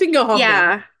 I guess we can go home now.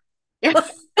 yeah. Yeah.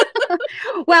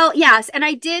 Well, yes, and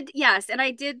I did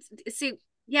see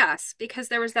yes, because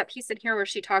there was that piece in here where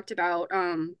she talked about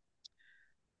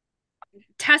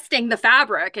testing the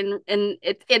fabric and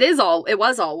it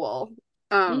was all wool.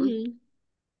 Um Hmm.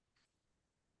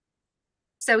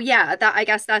 so yeah, that I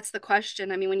guess that's the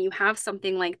question. I mean, when you have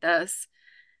something like this,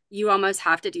 you almost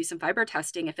have to do some fiber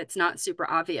testing if it's not super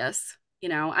obvious.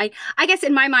 I guess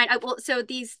in my mind, so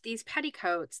these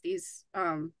petticoats, these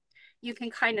you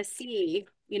can kind of see,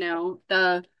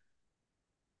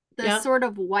 the Yeah. sort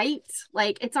of white,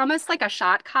 like it's almost like a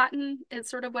shot cotton. It's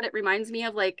sort of what it reminds me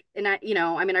of. Like, and I mean,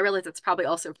 I realize it's probably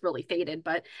also really faded,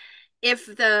 but if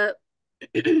the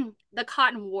the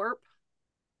cotton warp,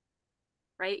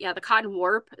 right? Yeah, the cotton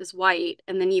warp is white,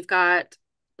 and then you've got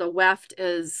the weft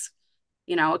is,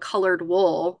 a colored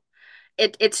wool.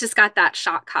 It's just got that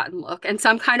shot cotton look. And so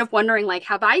I'm kind of wondering, like,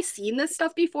 have I seen this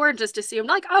stuff before and just assumed,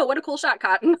 like, oh, what a cool shot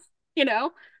cotton, you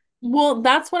know? Well,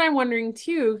 that's what I'm wondering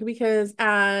too, because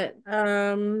at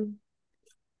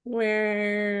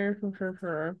where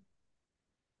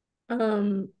I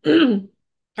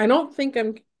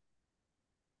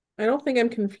don't think I'm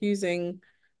confusing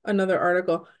another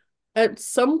article. At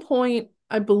some point,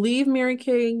 I believe Mary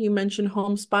Kay, you mentioned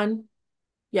homespun.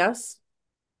 Yes.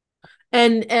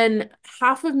 And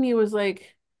half of me was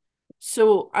like,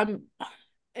 So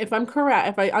if I'm correct,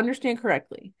 if I understand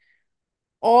correctly,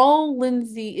 all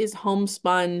Linsey is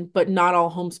homespun, but not all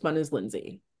homespun is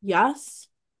Linsey. Yes?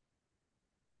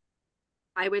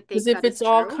 I would Because think if that is it's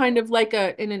all true. kind of like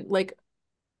like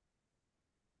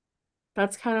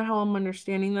that's kind of how I'm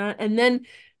understanding that. And then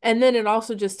it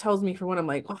also just tells me for when I'm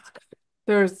like, oh,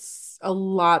 there's a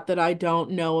lot that I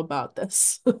don't know about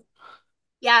this.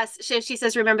 Yes, she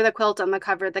says, "Remember the quilt on the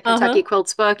cover of the Kentucky Uh-huh.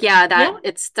 Quilts book?" Yeah, Yeah.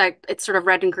 it's sort of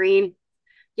red and green.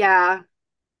 Yeah,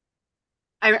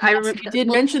 I Yes, remember. you did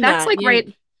Well, mention that's that. like right.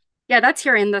 You Yeah, that's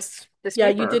here in this Yeah,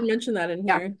 you did paper. mention that in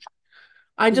Yeah. here.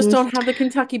 I just Mhm. don't have the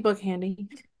Kentucky book handy.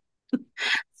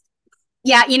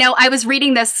 Yeah, I was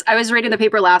reading this. I was reading the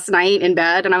paper last night in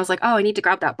bed, and I was like, "Oh, I need to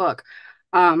grab that book."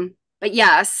 But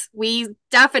yes, we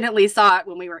definitely saw it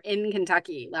when we were in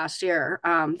Kentucky last year.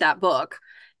 That book.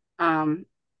 Um,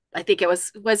 I think it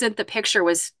wasn't the picture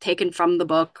was taken from the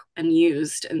book and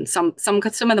used in some of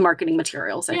the marketing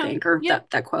materials, I Yeah. think, or Yep.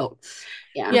 that quote.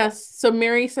 Yeah. Yes. So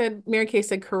Mary Kay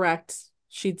said correct.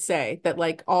 She'd say that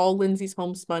like all Lindsay's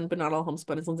homespun, but not all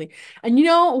homespun is Lindsay. And you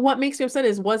know what makes me upset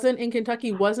is wasn't in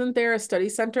Kentucky, wasn't there a study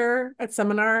center at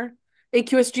seminar,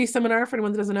 AQSG seminar for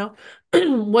anyone that doesn't know?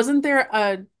 Wasn't there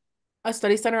a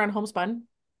study center on homespun?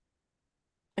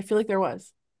 I feel like there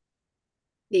was.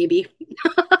 Maybe.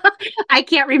 I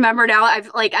can't remember now.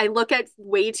 I look at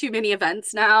way too many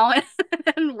events now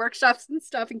and workshops and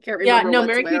stuff and can't Yeah, remember no, what's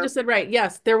Mary Kay where. just said right.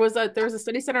 Yes, there was a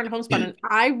study center on homespun, and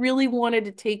I really wanted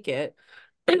to take it.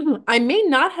 I may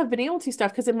not have been able to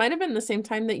stuff because it might have been the same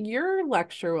time that your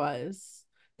lecture was.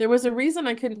 There was a reason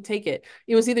I couldn't take it.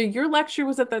 It was either your lecture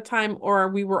was at that time or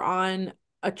we were on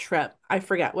a trip. I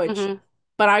forget which. Hmm.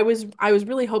 But I was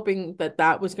really hoping that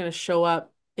that was going to show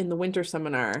up in the winter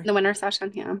seminar, The winter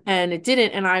session, yeah. and it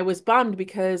didn't, and I was bummed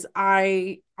because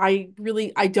I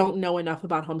don't know enough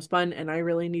about homespun, and I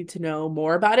really need to know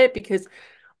more about it because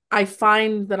I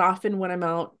find that often when I'm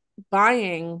out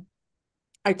buying,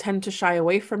 I tend to shy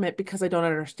away from it because I don't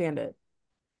understand it.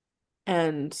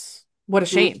 And what a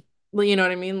Mhm. shame. Well, you know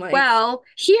what I mean? Like, Well,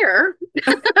 here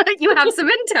you have some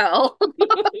intel,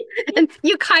 and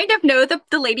you kind of know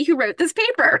the lady who wrote this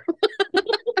paper.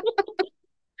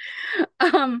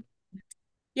 Um,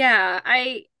 yeah,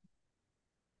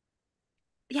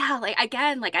 like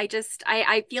again, like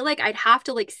I feel like I'd have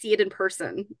to like see it in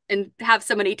person and have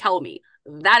somebody tell me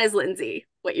that is Linsey,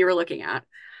 what you were looking at.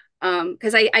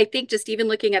 Because I think just even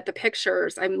looking at the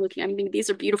pictures, I mean, these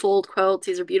are beautiful old quilts,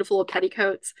 these are beautiful old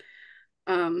petticoats.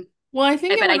 Um, well, I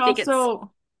think it but I would think it's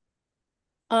also,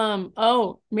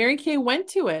 oh, Mary Kay went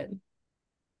to it.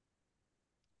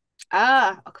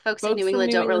 folks in New Folks from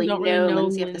England New don't England really don't really know know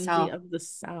Linsey of the Lindsay South. of the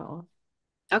South.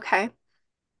 Okay.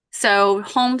 So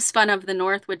homespun of the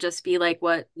North would just be like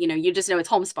what, you just know it's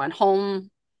homespun, home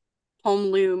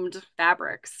loomed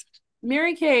fabrics.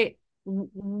 Mary Kay,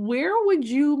 where would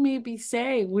you maybe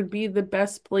say would be the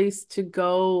best place to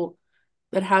go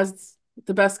that has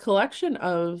the best collection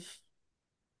of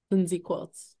Lindsay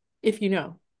quilts, if you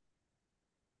know?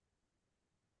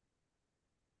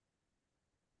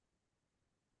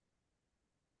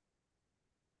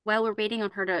 Well, we're waiting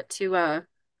on her to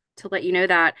let you know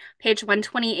that page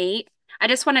 128. I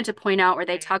just wanted to point out where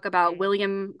they talk about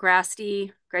William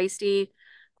Grasty. I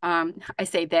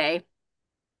say they,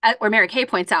 where Mary Kay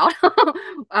points out,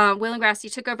 William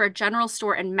Grasty took over a general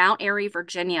store in Mount Airy,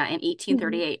 Virginia in Mhm.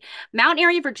 1838. Mount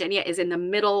Airy, Virginia is in the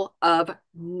middle of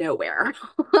nowhere.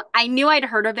 I knew I'd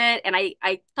heard of it and I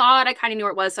thought I kind of knew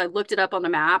where it was, so I looked it up on the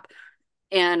map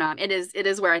and it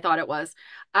is where I thought it was.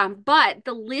 But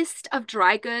the list of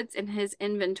dry goods in his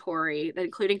inventory,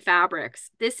 including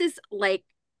fabrics, this is like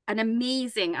an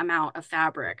amazing amount of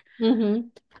fabric.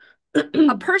 Mhm.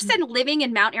 A person living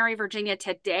in Mount Airy, Virginia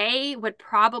today would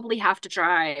probably have to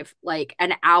drive like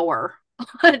an hour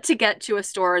to get to a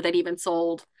store that even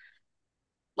sold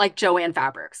like Joanne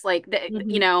fabrics. Like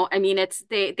Mhm. I mean it's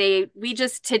we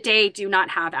just today do not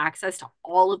have access to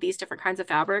all of these different kinds of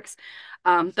fabrics.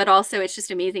 But also it's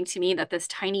just amazing to me that this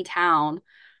tiny town,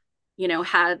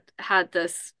 had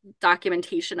this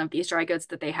documentation of these dry goods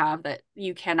that they have that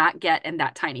you cannot get in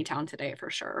that tiny town today for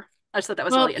sure. I just thought that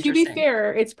was Well, really to be interesting.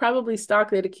 fair, it's probably stock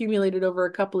that accumulated over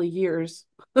a couple of years.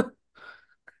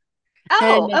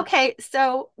 Oh, And okay.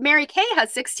 So Mary Kay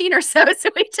has 16 or so, so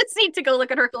we just need to go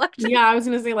look at her collection. yeah, I was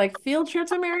gonna say like field trip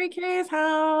to Mary Kay's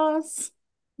house.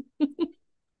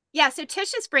 Yeah, so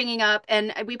Tish is bringing up,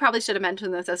 and we probably should have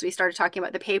mentioned this as we started talking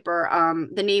about the paper,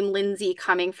 the name Linsey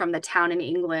coming from the town in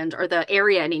England or the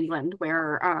area in England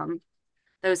where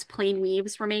those plain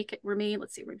weaves were made.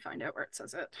 Let's see if we can find out where it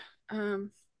says it.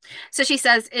 So she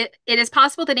says it is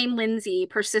possible the name Linsey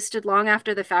persisted long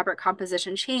after the fabric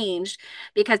composition changed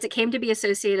because it came to be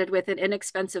associated with an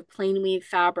inexpensive plain weave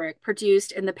fabric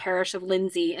produced in the parish of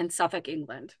Linsey in Suffolk,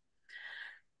 England.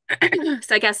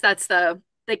 So I guess that's the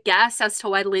guess as to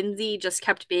why Linsey just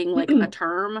kept being like a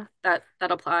term that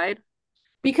applied,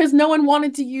 Because no one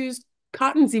wanted to use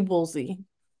cottonsy woolsey.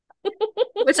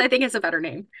 which I think is a better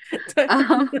name.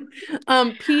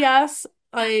 Um, P.S.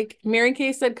 Like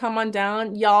Merikay said, come on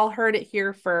down. Y'all heard it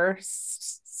here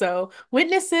first. So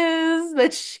witnesses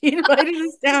that she invited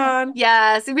us down.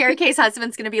 yes, Merikay's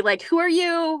husband's going to be like, "Who are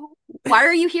you? Why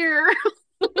are you here?"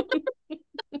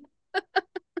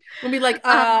 We'll be like,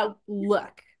 Um,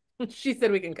 look, she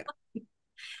said we can go.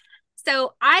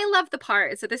 So I love the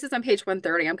part. So this is on page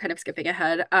 130. I'm kind of skipping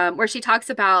ahead, where she talks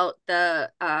about the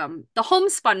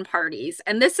homespun parties,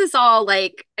 and this is all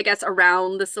like I guess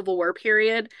around the Civil War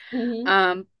period,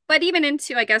 Mhm. but even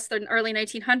into I guess the early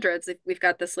 1900s. We've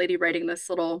got this lady writing this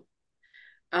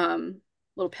um,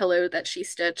 little pillow that she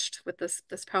stitched with this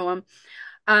poem.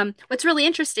 What's really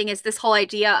interesting is this whole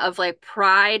idea of like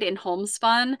pride in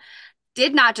homespun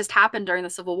did not just happen during the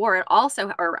Civil War, it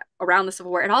also, or around the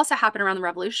Civil War, it also happened around the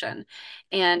Revolution.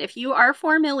 And if you are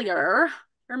familiar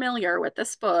with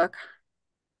this book,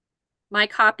 my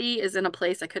copy is in a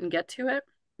place I couldn't get to it.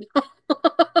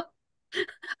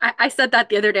 I said that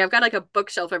the other day. I've got like a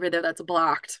bookshelf over there that's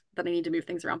blocked that I need to move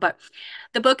things around. But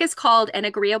the book is called An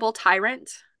Agreeable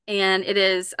Tyrant, and it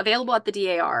is available at the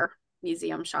DAR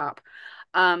museum shop.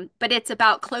 But it's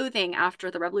about clothing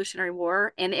after the Revolutionary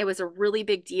War, and it was a really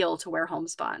big deal to wear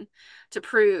homespun to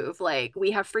prove like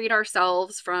we have freed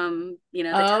ourselves from, the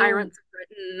Oh, tyrants of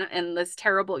Britain and this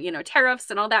terrible, tariffs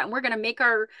and all that, and we're gonna make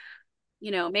our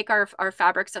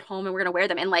fabrics at home and we're gonna wear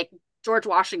them. And like George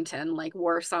Washington like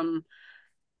wore some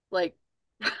like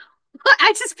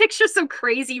I just picture some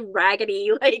crazy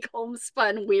raggedy like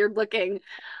homespun weird looking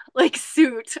like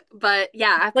suit. But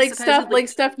yeah, supposedly like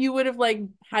stuff you would have like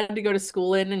had to go to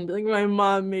school in and be like, my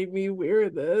mom made me wear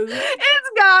this. it's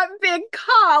got big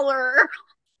collar.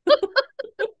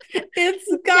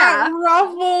 It's got Yeah.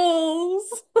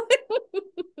 ruffles.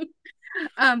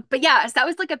 But yeah, so that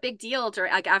was like a big deal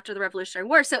during like after the Revolutionary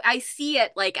War. So I see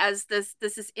it like as this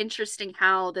is interesting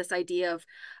how this idea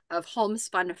of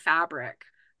homespun fabric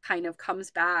kind of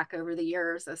comes back over the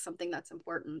years as something that's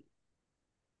important.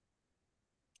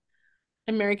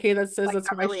 And Mary Kay that says Like that's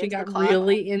got why really she into the got cloth.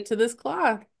 really into this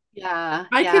cloth. Yeah,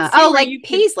 I could yeah. see Oh, where like you could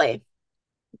Paisley.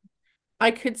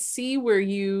 I could see where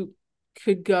you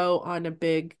could go on a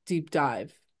big deep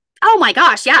dive Oh my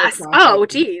gosh, for yes. cloth Oh,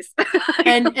 making. geez.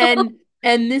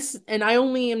 And this and I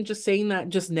only am just saying that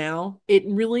just now. It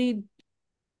really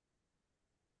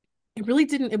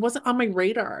didn't, it wasn't on my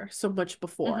radar so much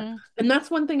before. Hmm. And that's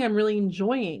one thing I'm really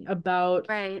enjoying about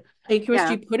Right. Yeah.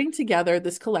 AQSG putting together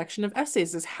this collection of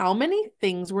essays is how many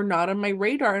things were not on my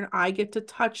radar, and I get to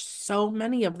touch so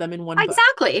many of them in one book.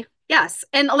 Exactly. Yes.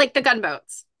 And like the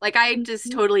gunboats. Like I just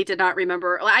Mhm. totally did not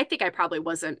remember. I think I probably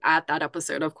wasn't at that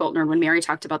episode of Quiltner when Mary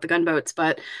talked about the gunboats,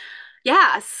 but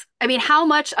yes. I mean, how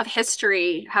much of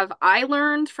history have I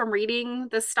learned from reading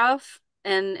this stuff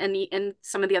and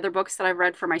some of the other books that I've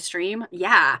read for my stream?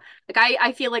 Yeah. Like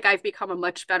I feel like I've become a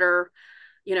much better,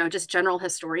 just general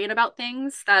historian about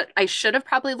things that I should have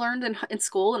probably learned in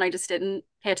school and I just didn't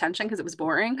pay attention because it was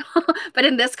boring. But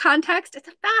in this context, it's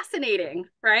fascinating,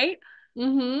 right?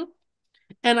 Mhm.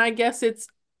 And I guess it's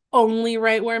only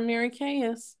right where Mary Kay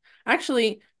is.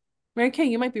 Actually, Mary Kay,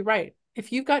 you might be right.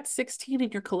 If you've got 16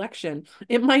 in your collection,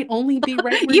 it might only be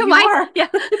right where You you might, are. yeah,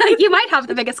 you might have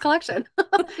the biggest collection.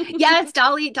 Yes,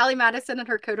 Dolly Madison and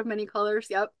her coat of many colors.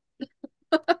 Yep.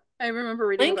 I remember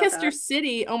reading about Lancaster that.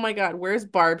 City, oh my God, where's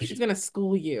Barb? She's gonna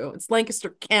school you. It's Lancaster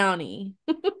County.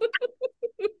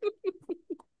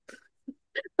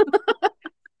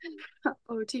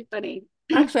 Oh, too funny.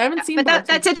 Actually, I haven't Yeah, seen but Barb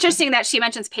that's since. interesting that she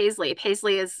mentions Paisley.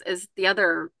 Paisley is the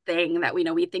other thing that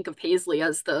we think of Paisley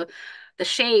as the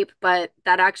shape, but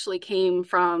that actually came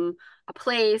from a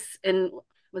place in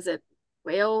was it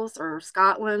Wales or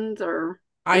Scotland or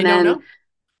I and don't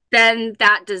then know.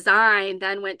 that design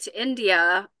then went to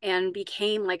India and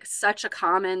became like such a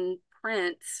common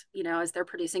print, as they're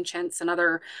producing chintz and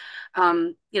other,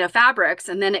 fabrics.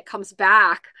 And then it comes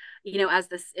back, as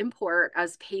this import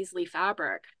as paisley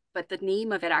fabric. But the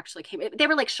name of it actually they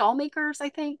were like shawl makers, I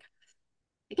think.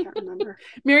 I can't remember.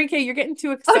 Mary Kay, you're getting too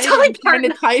Oh, excited. Dolly You're trying to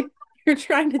Parton. type. You're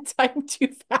trying to type too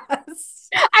fast.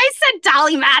 I said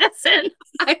Dolly Madison.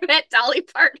 I meant Dolly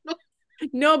Parton.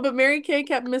 No, but Mary Kay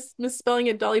kept misspelling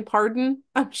it Dolly Parton.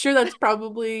 I'm sure that's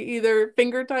probably either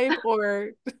finger type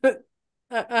or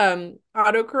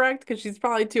autocorrect because she's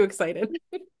probably too excited.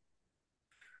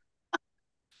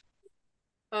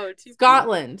 Oh, too cute.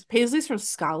 Scotland. Paisley's from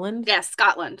Scotland. Yeah,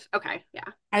 Scotland. Okay, yeah.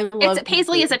 I It's love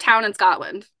Paisley is a Paisley. town in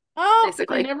Scotland, Oh,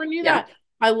 I basically. never knew Yeah. that.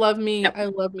 I love me. Yep. I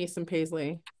love me some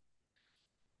Paisley.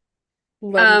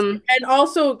 Love me. Um, And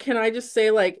also, can I just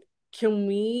say, like, can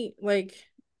we like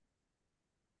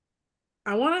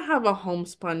I want to have a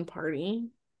homespun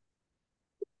party.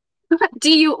 do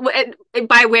you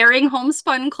by wearing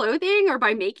homespun clothing or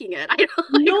by making it? I don't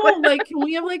like No, what. like can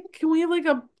we have like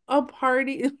a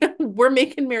party? We're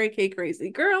making Merikay crazy.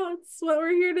 Girl, that's what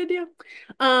we're here to do.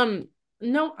 Um,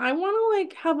 no, I want to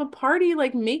like have a party,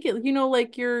 like make it,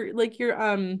 like you're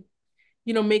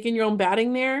making your own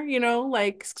batting there,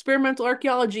 like experimental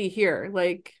archaeology here.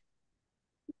 Like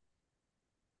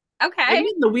you're Okay.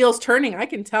 getting the wheels turning, I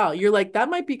can tell. You're like, that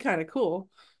might be kind of cool.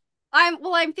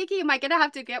 I'm thinking, am I gonna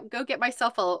have to go get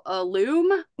myself a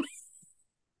loom?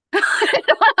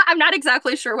 I'm not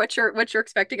exactly sure what you're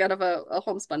expecting out of a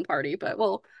homespun party, but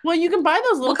Well, you can buy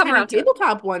those we'll little come tiny around to it.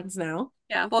 tabletop ones now.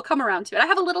 Yeah, we'll come around to it. I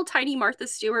have a little tiny Martha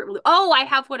Stewart. Oh, I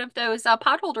have one of those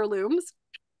potholder looms.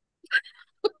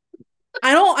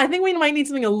 I think we might need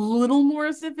something a little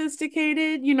more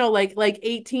sophisticated, like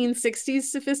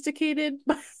 1860s sophisticated.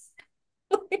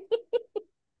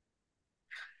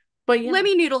 But yeah, Let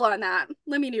me noodle on that.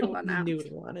 Let me noodle on that.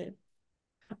 noodle on it.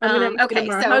 I'm gonna ask you Okay,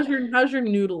 tomorrow. so How's your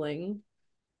noodling?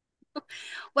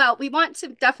 well, we want to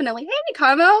definitely. Hey,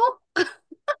 Kamo.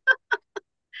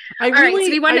 I All right,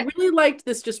 so really we I want to. really liked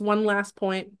this, just one last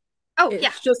point. Oh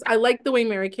yeah. It's just I like the way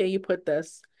Mary Kay you put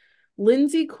this.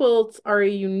 Linsey quilts are a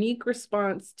unique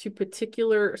response to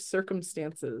particular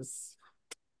circumstances.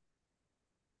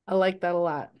 I like that a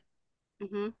lot.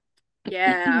 Hmm.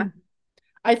 Yeah.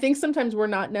 I think sometimes we're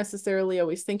not necessarily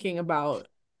always thinking about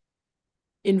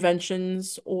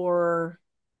inventions or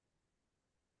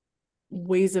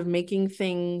ways of making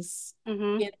things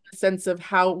Hmm. in the sense of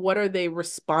what are they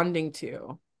responding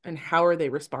to and how are they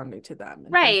responding to them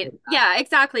and things Right. like that. Yeah,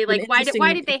 exactly. An Like why interesting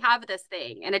did they have this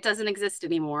thing and it doesn't exist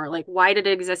anymore? Like why did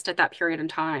it exist at that period in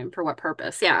time? For what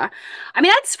purpose? Yeah. I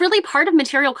mean, that's really part of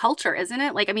material culture, isn't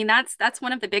it? Like, I mean, that's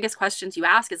one of the biggest questions you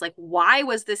ask is like, why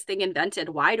was this thing invented?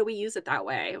 Why do we use it that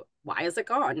way? Why is it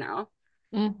gone now?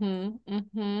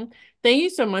 Thank you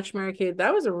so much, Mary Kate.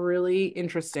 That was a really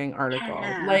interesting article.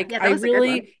 Yeah. Like Yeah, that was a good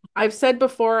one. I've said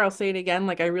before, I'll say it again,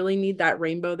 like I really need that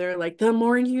rainbow there. Like the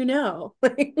more you know.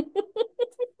 Like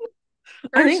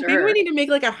I For think maybe we sure. need to make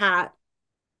like a hat.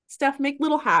 Steph, make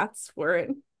little hats for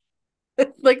it.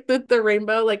 Like the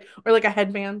rainbow, like or like a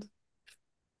headband.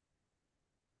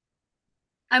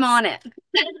 I'm on it.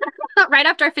 Right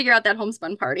after I figure out that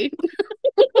homespun party.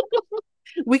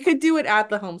 We could do it at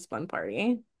the homespun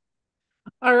party.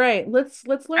 All right, let's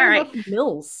All learn right. about the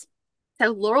mills.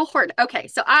 So Laurel Horton. Okay,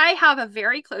 so I have a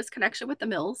very close connection with the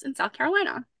mills in South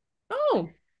Carolina.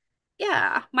 Oh,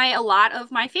 Yeah, a lot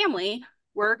of my family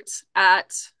worked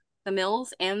at the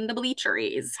mills and the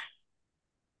bleacheries.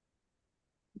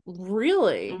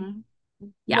 really? Mhm.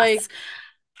 Like Yes.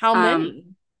 how Um,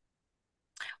 many?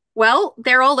 well,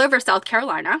 they're all over South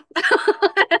Carolina.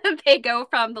 They go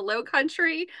from the low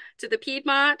country to the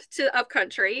Piedmont to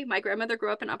upcountry. My grandmother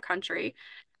grew up in upcountry,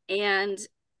 and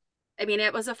I mean,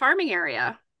 it was a farming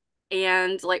area.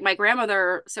 And like my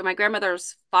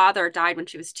grandmother's father died when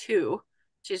she was 2.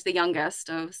 She's the youngest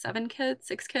of 7 kids,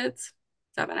 6 kids,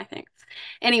 7, I think.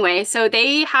 Anyway, so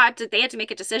they had to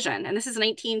make a decision, and this is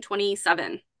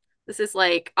 1927. This is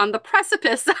like on the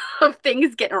precipice of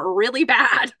things getting really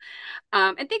bad.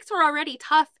 And things were already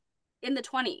tough in the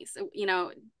 20s.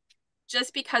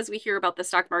 Just because we hear about the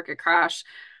stock market crash,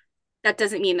 that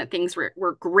doesn't mean that things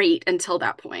were great until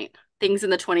that point. Things in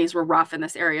the 20s were rough in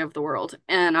this area of the world.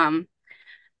 And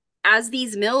as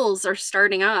these mills are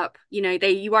starting up,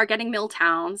 you are getting mill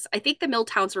towns. I think the mill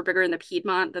towns were bigger in the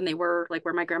Piedmont than they were like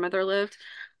where my grandmother lived.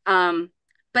 Um,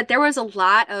 but there was a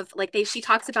lot of like she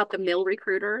talks about the mill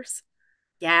recruiters.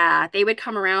 Yeah, they would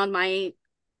come around. My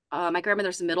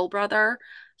grandmother's middle brother,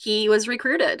 he was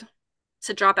recruited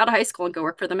to drop out of high school and go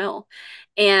work for the mill.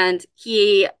 And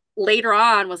he later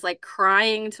on was like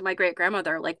crying to my great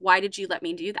grandmother, like, why did you let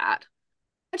me do that?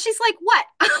 And she's like, what?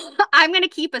 I'm going to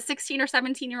keep a 16 or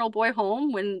 17-year-old boy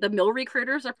home when the mill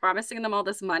recruiters are promising them all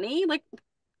this money? Like,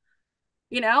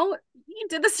 you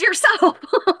did this to yourself,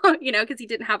 because he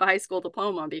didn't have a high school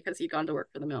diploma because he'd gone to work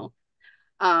for the mill.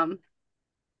 Um,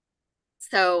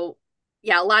 so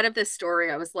yeah, a lot of this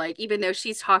story, I was like, even though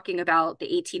she's talking about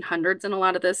the 1800s and a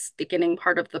lot of this beginning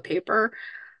part of the paper,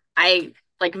 I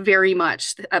like very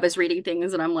much, I was reading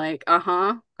things and I'm like,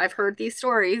 uh-huh, I've heard these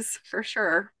stories for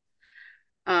sure.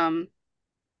 Um,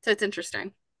 so it's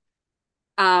interesting.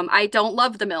 I don't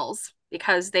love the Mills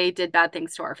because they did bad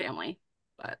things to our family,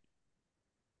 but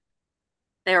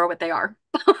They are what they are.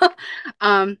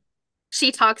 um,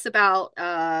 she talks about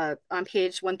on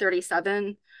page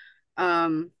 137,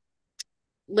 um,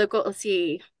 local, let's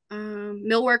see,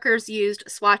 mill workers used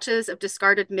swatches of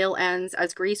discarded mill ends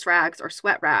as grease rags or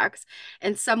sweat rags,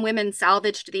 and some women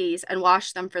salvaged these and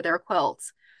washed them for their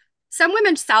quilts. Some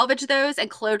women salvaged those and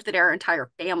clothed their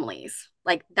entire families.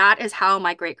 Like that is how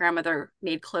my great grandmother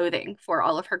made clothing for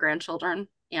all of her grandchildren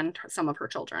and some of her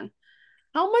children.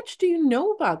 How much do you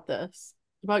know about this?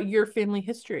 About your family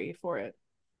history for it?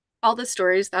 All the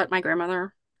stories that my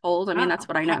grandmother told, I mean, that's Wow.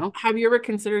 what I know. Have you ever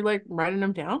considered like writing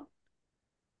them down?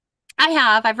 I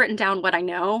have. I've written down what I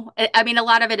know. I mean, a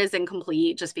lot of it is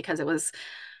incomplete just because it was,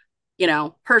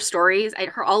 her stories.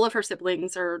 All of her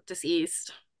siblings are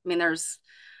deceased. I mean, there's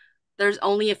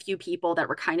only a few people that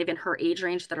were kind of in her age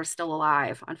range that are still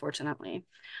alive, unfortunately.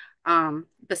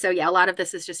 But so yeah, a lot of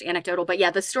this is just anecdotal. But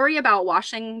yeah, the story about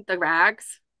washing the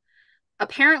rags,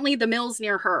 apparently the mill's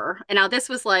near her. And now this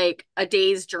was like a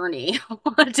day's journey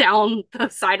down the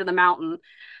side of the mountain,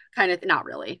 kind of not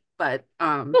really, but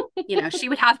she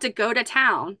would have to go to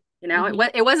town. Hmm.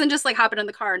 It wasn't just like hopping in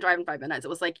the car and driving 5 minutes. It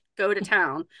was like go to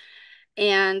town.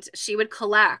 And she would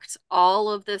collect all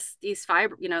of these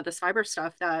fiber, this fiber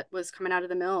stuff that was coming out of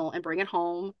the mill and bring it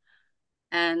home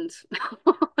and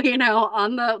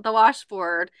on the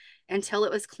washboard until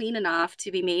it was clean enough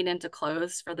to be made into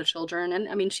clothes for the children. And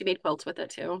I mean, she made quilts with it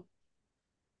too.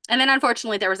 And then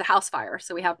unfortunately there was a house fire,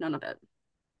 so we have none of it.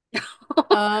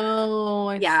 Oh,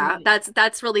 I Yeah, see.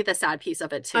 that's really the sad piece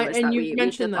of it too, is And that you've we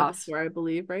mentioned did that lost. before, I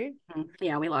believe, right?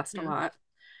 Yeah, we lost a Yeah. lot.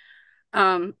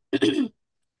 Um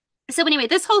so anyway,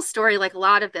 this whole story, like a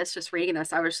lot of this, just reading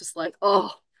this, I was just like,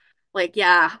 oh, like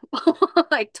yeah,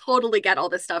 like totally get all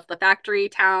this stuff. The factory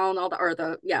town, all the or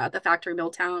the yeah, the factory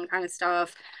mill town kind of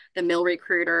stuff, the mill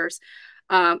recruiters,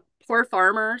 poor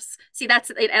farmers. See,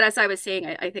 and as I was saying,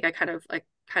 I think I kind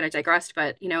of digressed,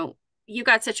 but you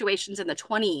got situations in the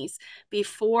 20s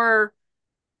before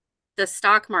the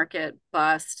stock market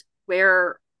bust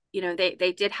where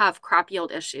they did have crop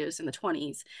yield issues in the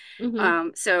 20s. Hmm.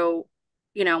 So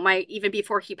my even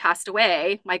before he passed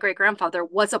away, my great grandfather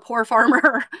was a poor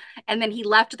farmer, and then he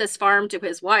left this farm to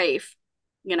his wife,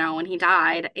 when he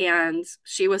died, and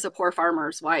she was a poor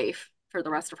farmer's wife for the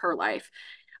rest of her life.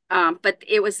 But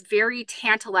it was very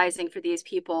tantalizing for these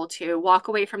people to walk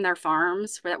away from their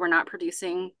farms that were not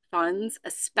producing funds,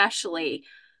 especially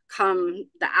come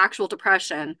the actual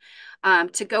depression,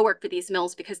 to go work for these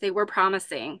mills because they were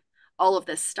promising all of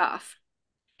this stuff.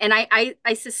 And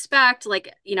I suspect,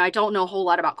 like, I don't know a whole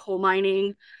lot about coal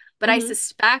mining, but I Hmm.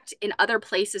 suspect in other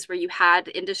places where you had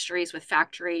industries with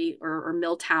factory or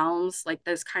mill towns, like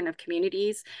those kind of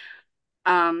communities,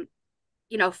 um,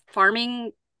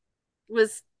 farming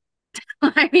was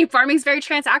I mean, farming's very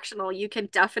transactional. You can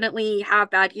definitely have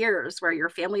bad years where your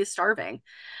family is starving.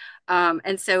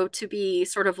 And so to be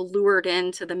sort of lured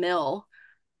into the mill,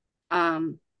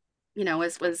 um,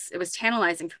 it was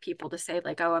tantalizing for people to say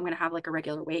like, oh, I'm going to have like a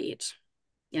regular wage,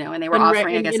 and they were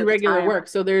offering, I guess, In at the regular time. work.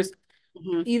 So there's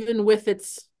Mhm. even with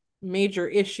its major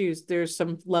issues, there's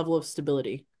some level of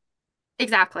stability.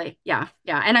 Exactly. Yeah.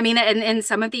 Yeah. And I mean, and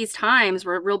some of these times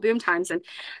were real boom times. And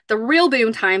the real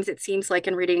boom times, it seems like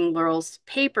in reading Laurel's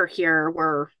paper here,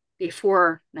 were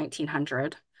before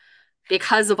 1900.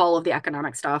 Because of all of the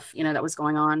economic stuff, that was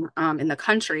going on in the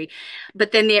country.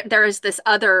 But then there is this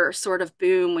other sort of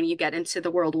boom when you get into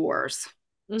the world wars.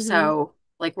 Hmm. So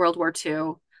like World War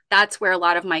II, that's where a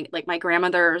lot of my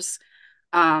grandmother's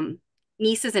um,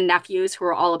 nieces and nephews who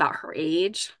are all about her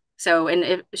age. So, and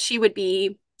if she would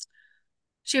be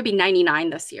 99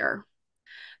 this year.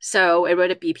 So it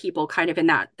would be people kind of in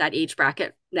that age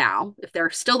bracket now. If they're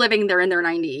still living, they're in their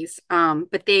 90s.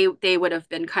 But they would have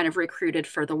been kind of recruited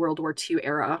for the World War II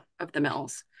era of the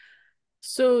mills.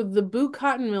 So the Boo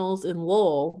Cotton Mills in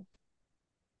Lowell,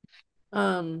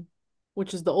 um,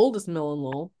 which is the oldest mill in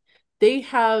Lowell, they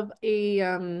have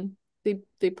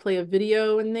they play a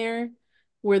video in there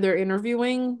where they're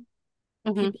interviewing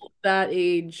Hmm. people that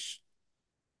age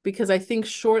because I think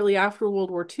shortly after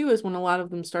World War II is when a lot of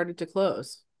them started to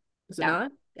close. Is it Yeah,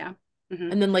 not? yeah.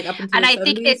 Hmm. And then like up until And the I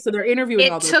think 70s. So they're interviewing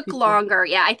it all those took people. longer.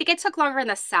 Yeah, I think it took longer in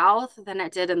the South than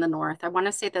it did in the North. I want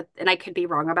to say that, and I could be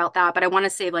wrong about that, but I want to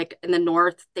say like in the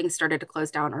North, things started to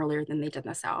close down earlier than they did in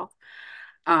the South.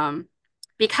 Um,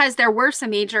 because there were some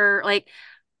major like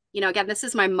again, this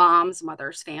is my mom's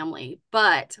mother's family,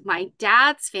 but my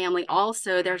dad's family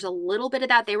also, there's a little bit of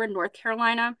that. They were in North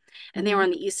Carolina and they were Hmm.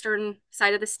 on the eastern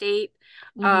side of the state.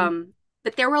 Hmm. Um,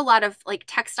 but there were a lot of like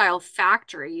textile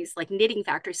factories, like knitting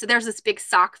factories. So there's this big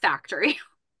sock factory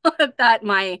that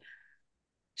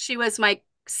she was my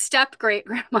step great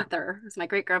grandmother, my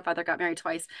great grandfather got married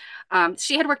twice.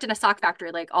 She had worked in a sock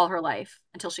factory like all her life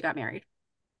until she got married.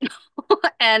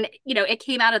 And, it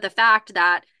came out of the fact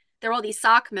that there were all these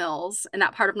sock mills in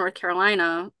that part of North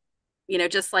Carolina,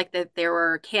 just like that there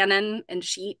were cannon and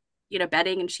sheet,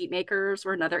 bedding and sheet makers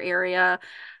were another area.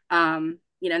 And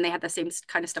they had the same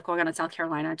kind of stuff going on in South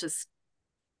Carolina, just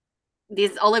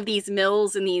all of these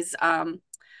mills and these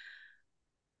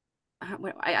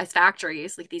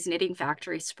factories, like these knitting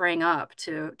factories, sprang up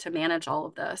to manage all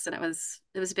of this, and it was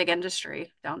a big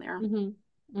industry down there.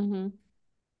 Mm-hmm. Mm-hmm.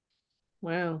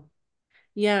 Wow.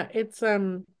 Yeah, it's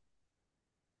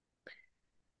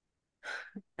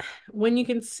when you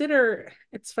consider,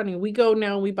 it's funny, we go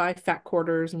now, we buy fat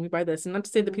quarters and we buy this, and not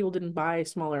to say that Mm-hmm. people didn't buy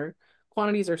smaller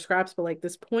quantities or scraps, but like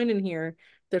this point in here,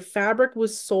 the fabric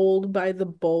was sold by the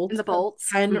And bolt the of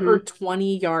bolts. 10 Mm-hmm. or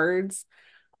 20 yards.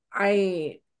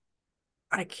 I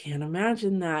I can't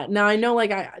imagine that. Now I know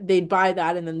like they'd buy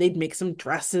that and then they'd make some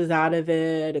dresses out of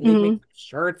it and they'd make Mm-hmm.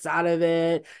 shirts out of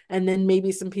it and then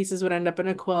maybe some pieces would end up in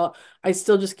a quilt. I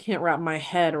still just can't wrap my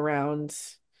head around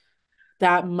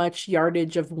that much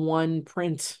yardage of one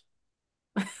print.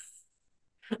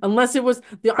 Unless it was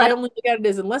I But only look at it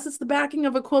as unless it's the backing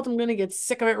of a quilt, I'm gonna get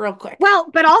sick of it real quick. well,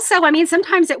 but also, I mean,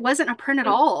 sometimes it wasn't a print at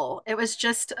all. It was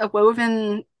just a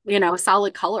woven,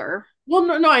 solid color. Well,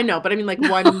 no, I know, but I mean like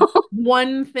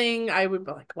one thing I would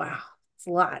be like, wow, it's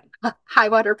a lot. High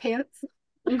water pants.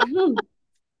 Mhm.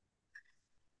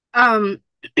 Um,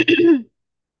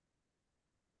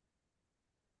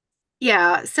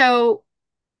 yeah. So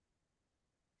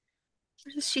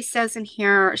she says in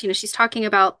here, she's talking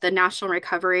about the National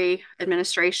Recovery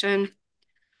Administration.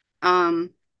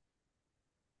 Um,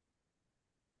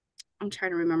 I'm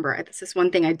trying to remember. This is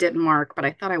one thing I didn't mark, but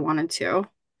I thought I wanted to.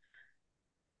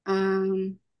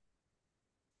 Um,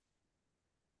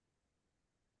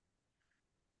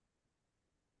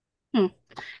 hmm.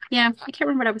 Yeah, I can't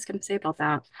remember what I was going to say about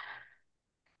that.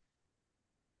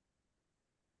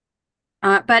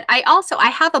 But I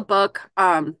have a book.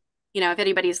 If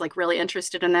anybody's like really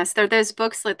interested in this, they're those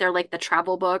books that they're like the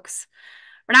travel books.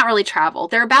 Or not really travel.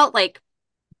 They're about like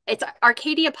it's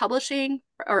Arcadia Publishing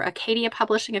or Acadia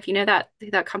Publishing, if you know that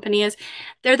who that company is.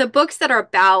 They're the books that are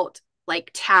about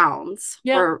like towns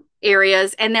Yeah. or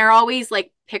areas, and they're always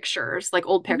like pictures, like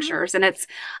old Mhm. pictures. And it's,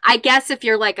 I guess, if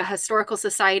you're like a historical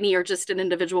society or just an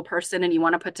individual person and you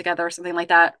want to put together something like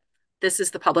that, this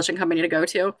is the publishing company to go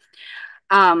to.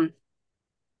 Um,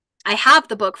 I have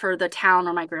the book for the town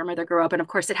where my grandmother grew up, and of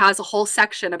course, it has a whole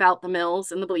section about the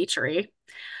mills and the bleachery.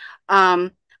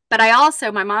 Um, but I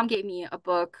also, my mom gave me a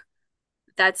book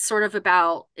that's sort of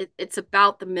about it's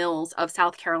about the mills of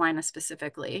South Carolina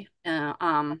specifically.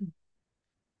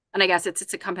 And I guess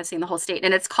it's encompassing the whole state,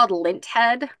 and it's called Lint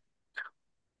Head,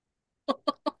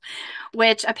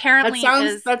 which apparently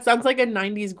is That sounds like a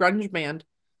 90s grunge band.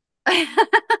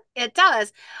 it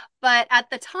does. But at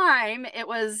the time, it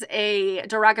was a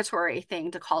derogatory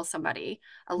thing to call somebody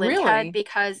a lint head Really?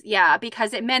 because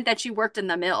it meant that you worked in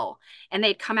the mill and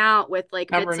they'd come out with like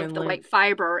bits Covered of in the lint. white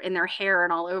fiber in their hair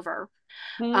and all over.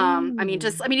 Hmm.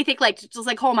 You think like just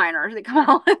like coal miners, they come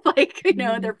out with like,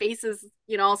 Mhm. their faces,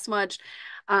 all smudged.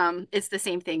 It's the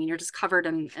same thing, and you're just covered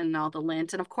in all the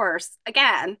lint. And of course,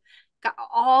 again, got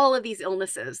all of these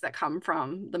illnesses that come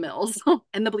from the mills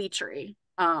and the bleachery.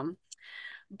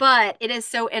 But it is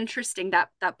so interesting that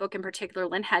book in particular,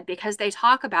 Lynn had, because they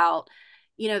talk about,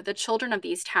 the children of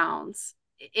these towns.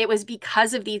 It was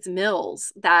because of these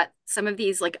mills that some of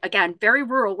these, like, again, very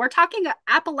rural, we're talking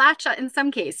Appalachia in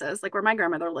some cases, like where my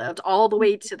grandmother lived, all the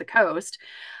way to the coast.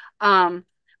 Um,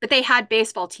 but they had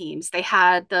baseball teams, they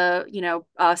had the,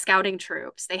 scouting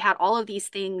troops, they had all of these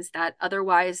things that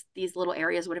otherwise these little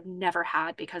areas would have never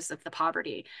had because of the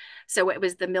poverty. So it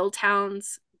was the mill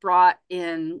towns brought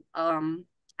in,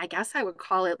 I guess I would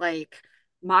call it like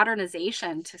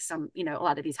modernization to some, a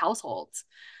lot of these households,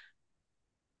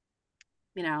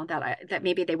 that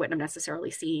maybe they wouldn't have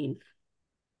necessarily seen.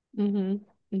 Mhm.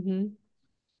 Mhm.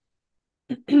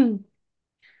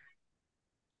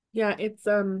 Yeah, it's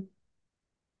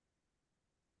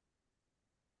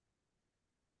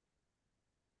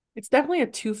definitely a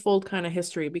twofold kind of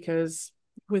history because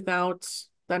without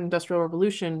that Industrial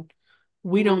Revolution,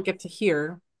 we Mm-hmm. don't get to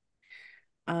hear.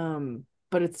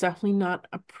 But it's definitely not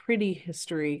a pretty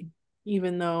history,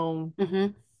 even though Mm-hmm.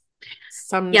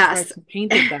 some try Yes. to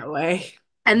paint it that way.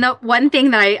 And the one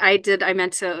thing that I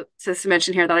meant to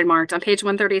mention here that I marked on page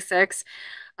 136,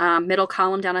 middle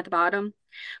column down at the bottom.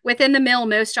 Within the mill,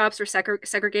 most jobs were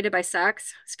segregated by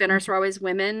sex. Spinners were always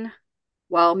women,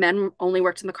 while men only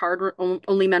worked in the card room.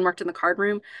 Only men worked in the card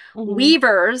room. Hmm.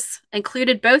 Weavers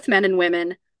included both men and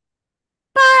women,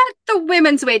 but the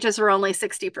women's wages were only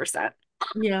 60%.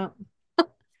 Yeah.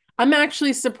 I'm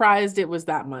actually surprised it was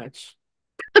that much.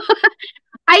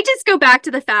 I just go back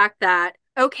to the fact that,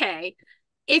 okay,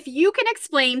 if you can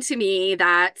explain to me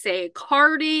that, say,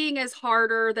 carding is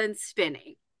harder than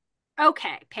spinning,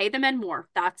 okay, pay the men more.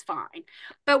 That's fine.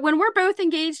 But when we're both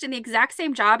engaged in the exact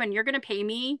same job and you're going to pay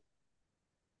me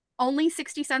only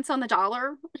 60 cents on the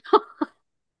dollar,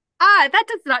 that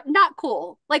does not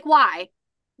cool. Like, why?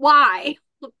 Why?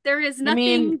 Look, there is I nothing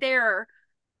mean, there.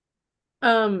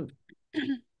 um,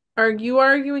 are you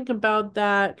arguing about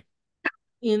that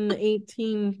in the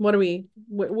 18, what are we,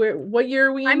 what year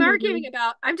are we in?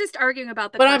 I'm just arguing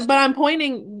about the But question. I'm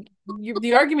pointing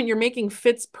the argument you're making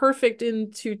fits perfect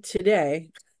into today.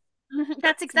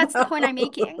 That's the point I'm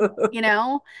making, you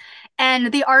know?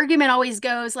 And the argument always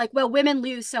goes like, well, women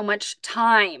lose so much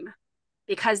time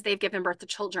because they've given birth to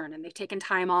children and they've taken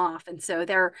time off. And so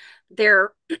their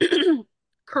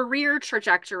career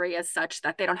trajectory is such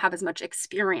that they don't have as much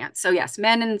experience. So yes,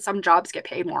 men in some jobs get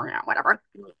paid more, whatever.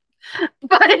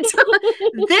 But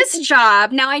this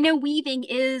job, now I know weaving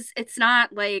it's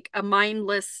not like a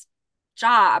mindless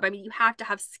job. I mean, you have to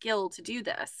have skill to do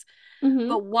this. Hmm.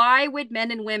 But why would men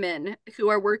and women who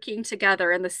are working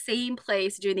together in the same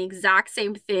place doing the exact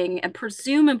same thing and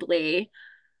presumably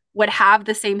would have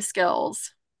the same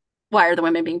skills, why are the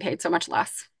women being paid so much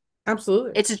less?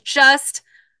 Absolutely. It's just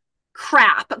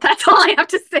crap. That's all I have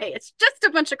to say. It's just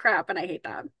a bunch of crap, and I hate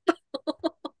that.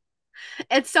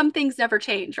 And some things never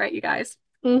change, right, you guys?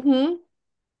 Hmm.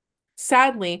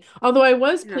 Sadly, although I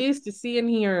was Yeah. pleased to see in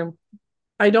here,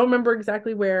 I don't remember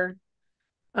exactly where,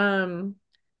 um,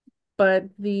 but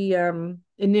the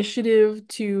initiative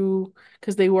to,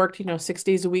 because they worked, 6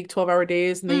 days a week, 12-hour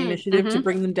days, and the initiative to Mm-hmm.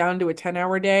 bring them down to a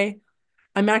 10-hour day.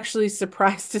 I'm actually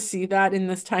surprised to see that in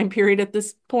this time period at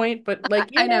this point, but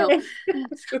like, I know. yay.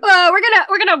 Well,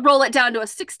 we're gonna roll it down to a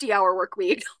 60-hour work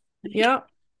week. Yeah.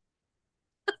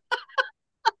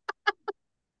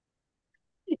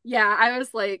 Yeah, I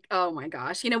was like, oh my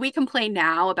gosh. We complain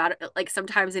now about it, like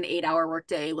sometimes an 8-hour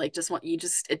workday, like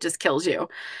it just kills you.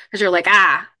 Because you're like,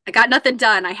 I got nothing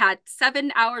done. I had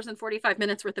 7 hours and 45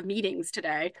 minutes worth of meetings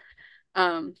today.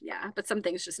 Yeah, but some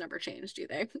things just never change, do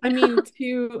they? I mean,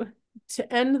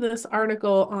 to end this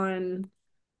article on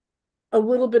a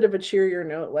little bit of a cheerier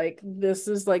note, like this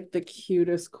is like the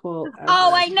cutest quilt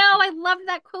Oh, ever. I know. I love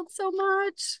that quilt so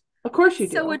much. Of course you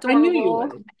It's so do. I knew you adorable.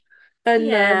 would. And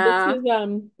this Yeah. is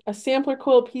a sampler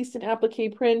quilt pieced in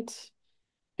applique print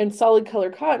and solid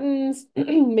color cottons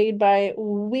made by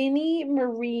Winnie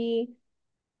Marie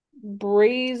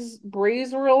Brazil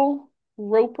I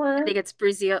Roper. think it's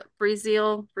Brazil.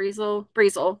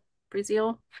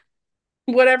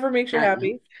 Whatever makes you I don't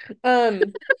know. happy.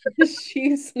 Um,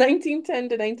 she's 1910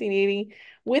 to 1980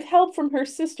 with help from her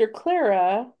sister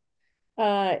Clara,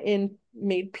 in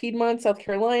made Piedmont, South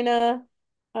Carolina.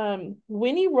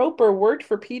 Winnie Roper worked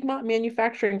for Piedmont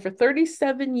Manufacturing for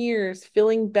 37 years,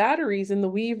 filling batteries in the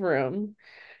weave room.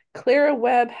 Clara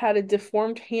Webb had a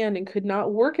deformed hand and could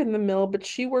not work in the mill, but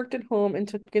she worked at home and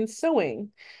took in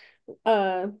sewing.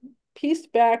 Uh,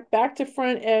 Pieced back to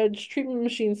front edge, treatment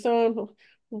machine sewn,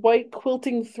 white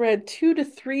quilting thread, 2 to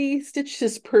 3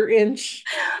 stitches per inch.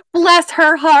 Bless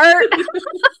her heart.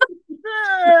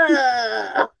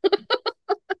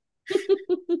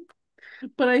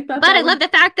 But I thought But that I was, love the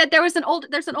fact that there's an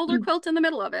older quilt in the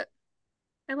middle of it.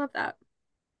 I love that.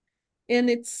 and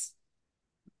it's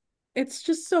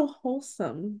just so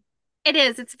wholesome. It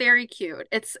is. It's very cute.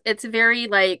 It's very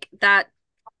like that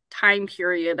time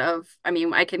period of, I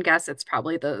mean, I can guess it's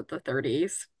probably the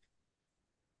 30s.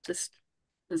 Just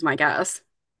is my guess.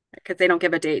 Because they don't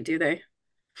give a date, do they?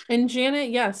 And Janet,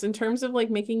 yes, in terms of like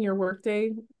making your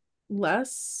workday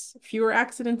fewer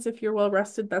accidents if you're well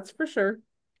rested, that's for sure.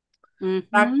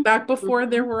 Mm-hmm. Back before Mm-hmm.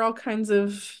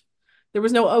 there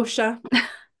was no OSHA,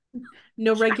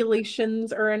 no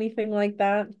regulations or anything like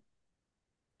that.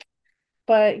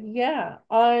 But yeah,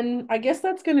 I guess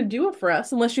that's gonna do it for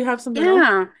us, unless you have something else.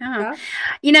 Yeah, yeah.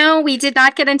 Yeah. We did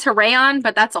not get into rayon,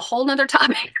 but that's a whole nother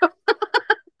topic.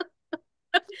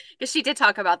 Because she did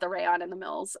talk about the rayon in the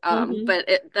mills. Hmm. But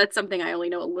that's something I only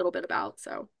know a little bit about.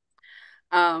 So,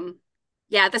 um,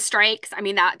 yeah, the strikes. I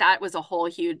mean, that was a whole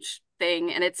huge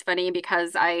thing, and it's funny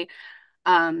because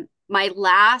my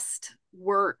last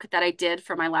work that I did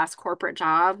for my last corporate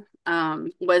job,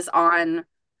 was on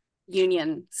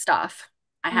union stuff.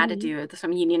 I had to Hmm. do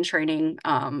some union training,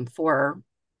 for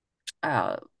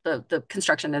the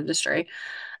construction industry.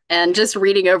 And just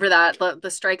reading over the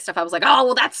strike stuff, I was like, oh,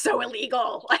 well, that's so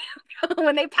illegal.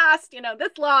 When they passed,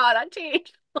 this law, that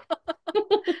changed.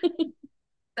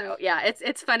 So yeah,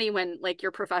 it's funny when like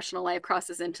your professional life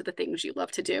crosses into the things you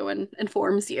love to do and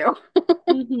informs you.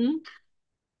 Mm-hmm.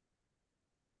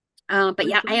 But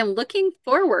yeah, I am looking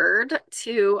forward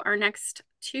to our next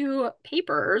two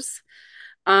papers,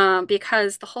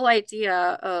 because the whole idea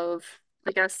of,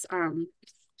 I guess,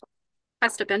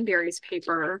 Hesta Benberry's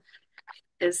paper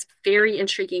is very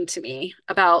intriguing to me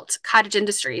about cottage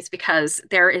industries because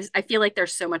I feel like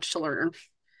there's so much to learn.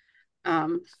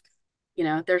 Um,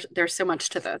 there's so much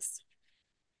to this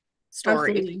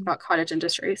story Absolutely. about cottage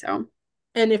industry. So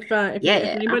And if yeah.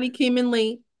 anybody came in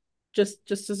late,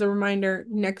 just as a reminder,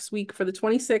 next week for the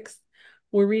 26th,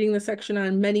 we're reading the section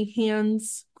on many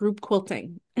hands group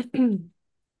quilting.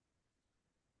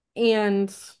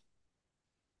 And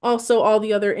also all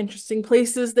the other interesting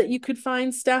places that you could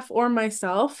find Steph or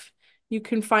myself. You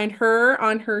can find her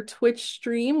on her Twitch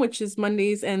stream, which is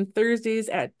Mondays and Thursdays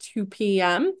at 2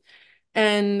 p.m.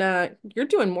 And you're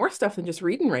doing more stuff than just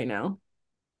reading right now.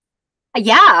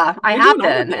 Yeah, I You're have doing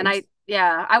all the been. And things.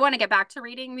 I want to get back to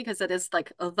reading because it is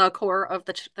like the core of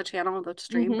the channel, the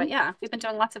stream. But Mm-hmm. yeah, we've been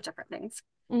doing lots of different things.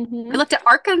 We Mm-hmm. looked at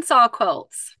Arkansas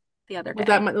quilts the other day.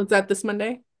 Was that this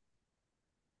Monday?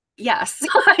 Yes,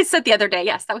 I said the other day.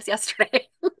 Yes, that was yesterday.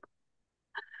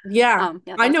 Yeah,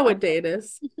 Yeah, that I was know what fun. day it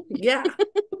is. Yeah.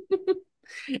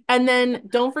 And then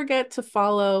don't forget to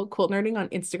follow Quilt Nerding on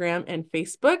Instagram and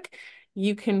Facebook.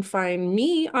 You can find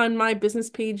me on my business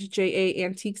page, JA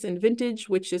Antiques and Vintage,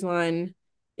 which is on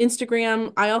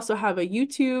Instagram. I also have a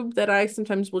YouTube that I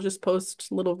sometimes will just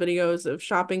post little videos of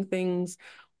shopping things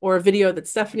or a video that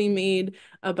Stephanie made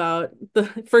about the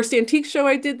first antique show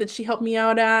I did that she helped me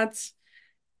out at.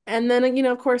 And then,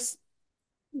 of course,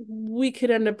 we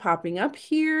could end up popping up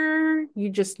here. You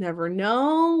just never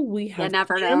know. We You have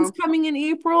never cans know. coming in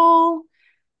April.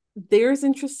 There's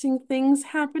interesting things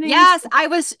happening. Yes, I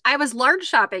was large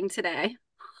shopping today.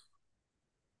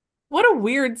 What a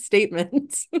weird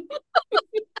statement.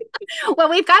 Well,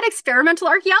 we've got experimental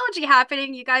archaeology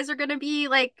happening. You guys are going to be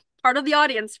like part of the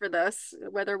audience for this,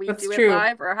 whether we That's do it true.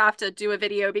 live or have to do a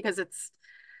video because it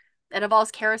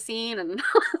involves kerosene and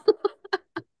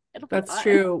it'll be That's fun.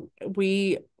 true.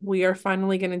 We are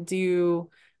finally going to do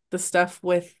the stuff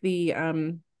with the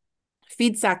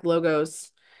feed sack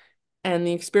logos and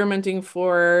the experimenting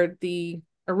for the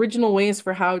original ways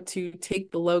for how to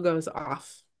take the logos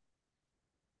off.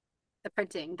 The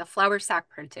printing, the flour sack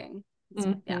printing.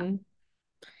 Yeah. Hmm.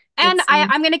 And It's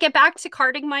I'm gonna get back to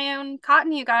carding my own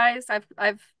cotton, you guys.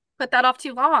 I've put that off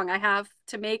too long. I have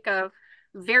to make a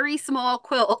very small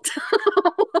quilt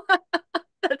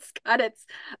that's got its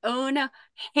own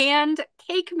hand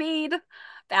cake made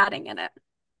batting in it.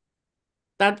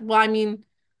 that well, I mean,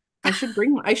 I should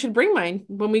bring mine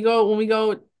when we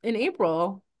go in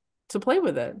April to play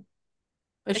with it.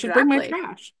 I should bring my Exactly.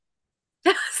 trash.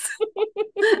 Yes.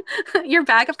 Your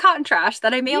bag of cotton trash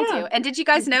that I mailed Yeah. you. And did you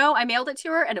guys know I mailed it to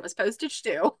her and it was postage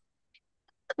too?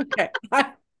 Okay.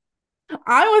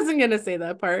 I wasn't gonna say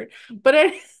that part,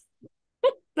 but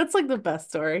that's like the best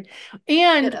story. It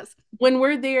And is. when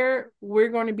we're there, we're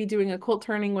going to be doing a quilt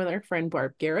turning with our friend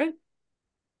Barb Garrett.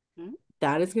 Mhm.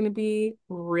 That is going to be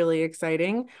really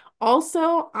exciting.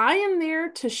 Also, I am there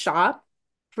to shop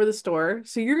for the store.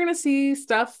 So you're going to see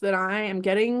stuff that I am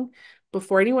getting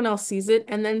before anyone else sees it.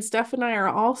 And then Steph and I are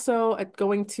also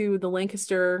going to the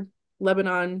Lancaster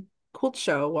Lebanon quilt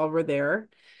show while we're there.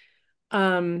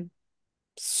 Um,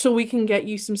 so we can get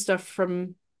you some stuff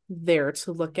from there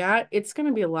to look at. It's going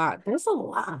to be a lot. There's a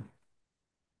lot.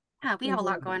 Yeah, we have There's a a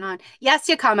lot lot. going on. Yes,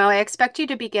 Yakamo, I expect you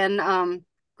to begin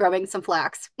growing some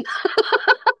flax.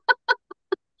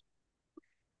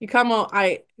 You come on,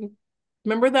 I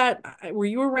remember that. Were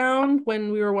you around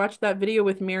when we were watching that video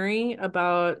with Mary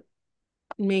about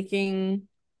making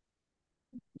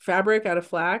fabric out of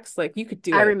flax? Like you could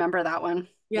do I it. remember that one.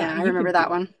 Yeah, Yeah, I you remember could do that it.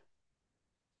 one.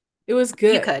 It was You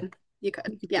good. could. You You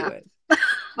could. could do Yeah. it.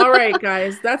 All right,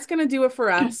 guys, that's gonna do it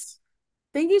for us.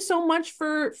 Thank you so much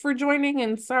for joining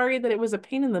and sorry that it was a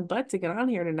pain in the butt to get on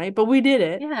here tonight, but we did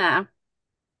it. Yeah,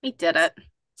 we did it.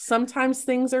 Sometimes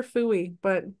things are fooey,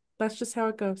 but that's just how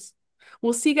it goes.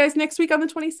 We'll see you guys next week on the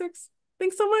 26th.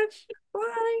 Thanks so much.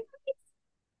 Bye.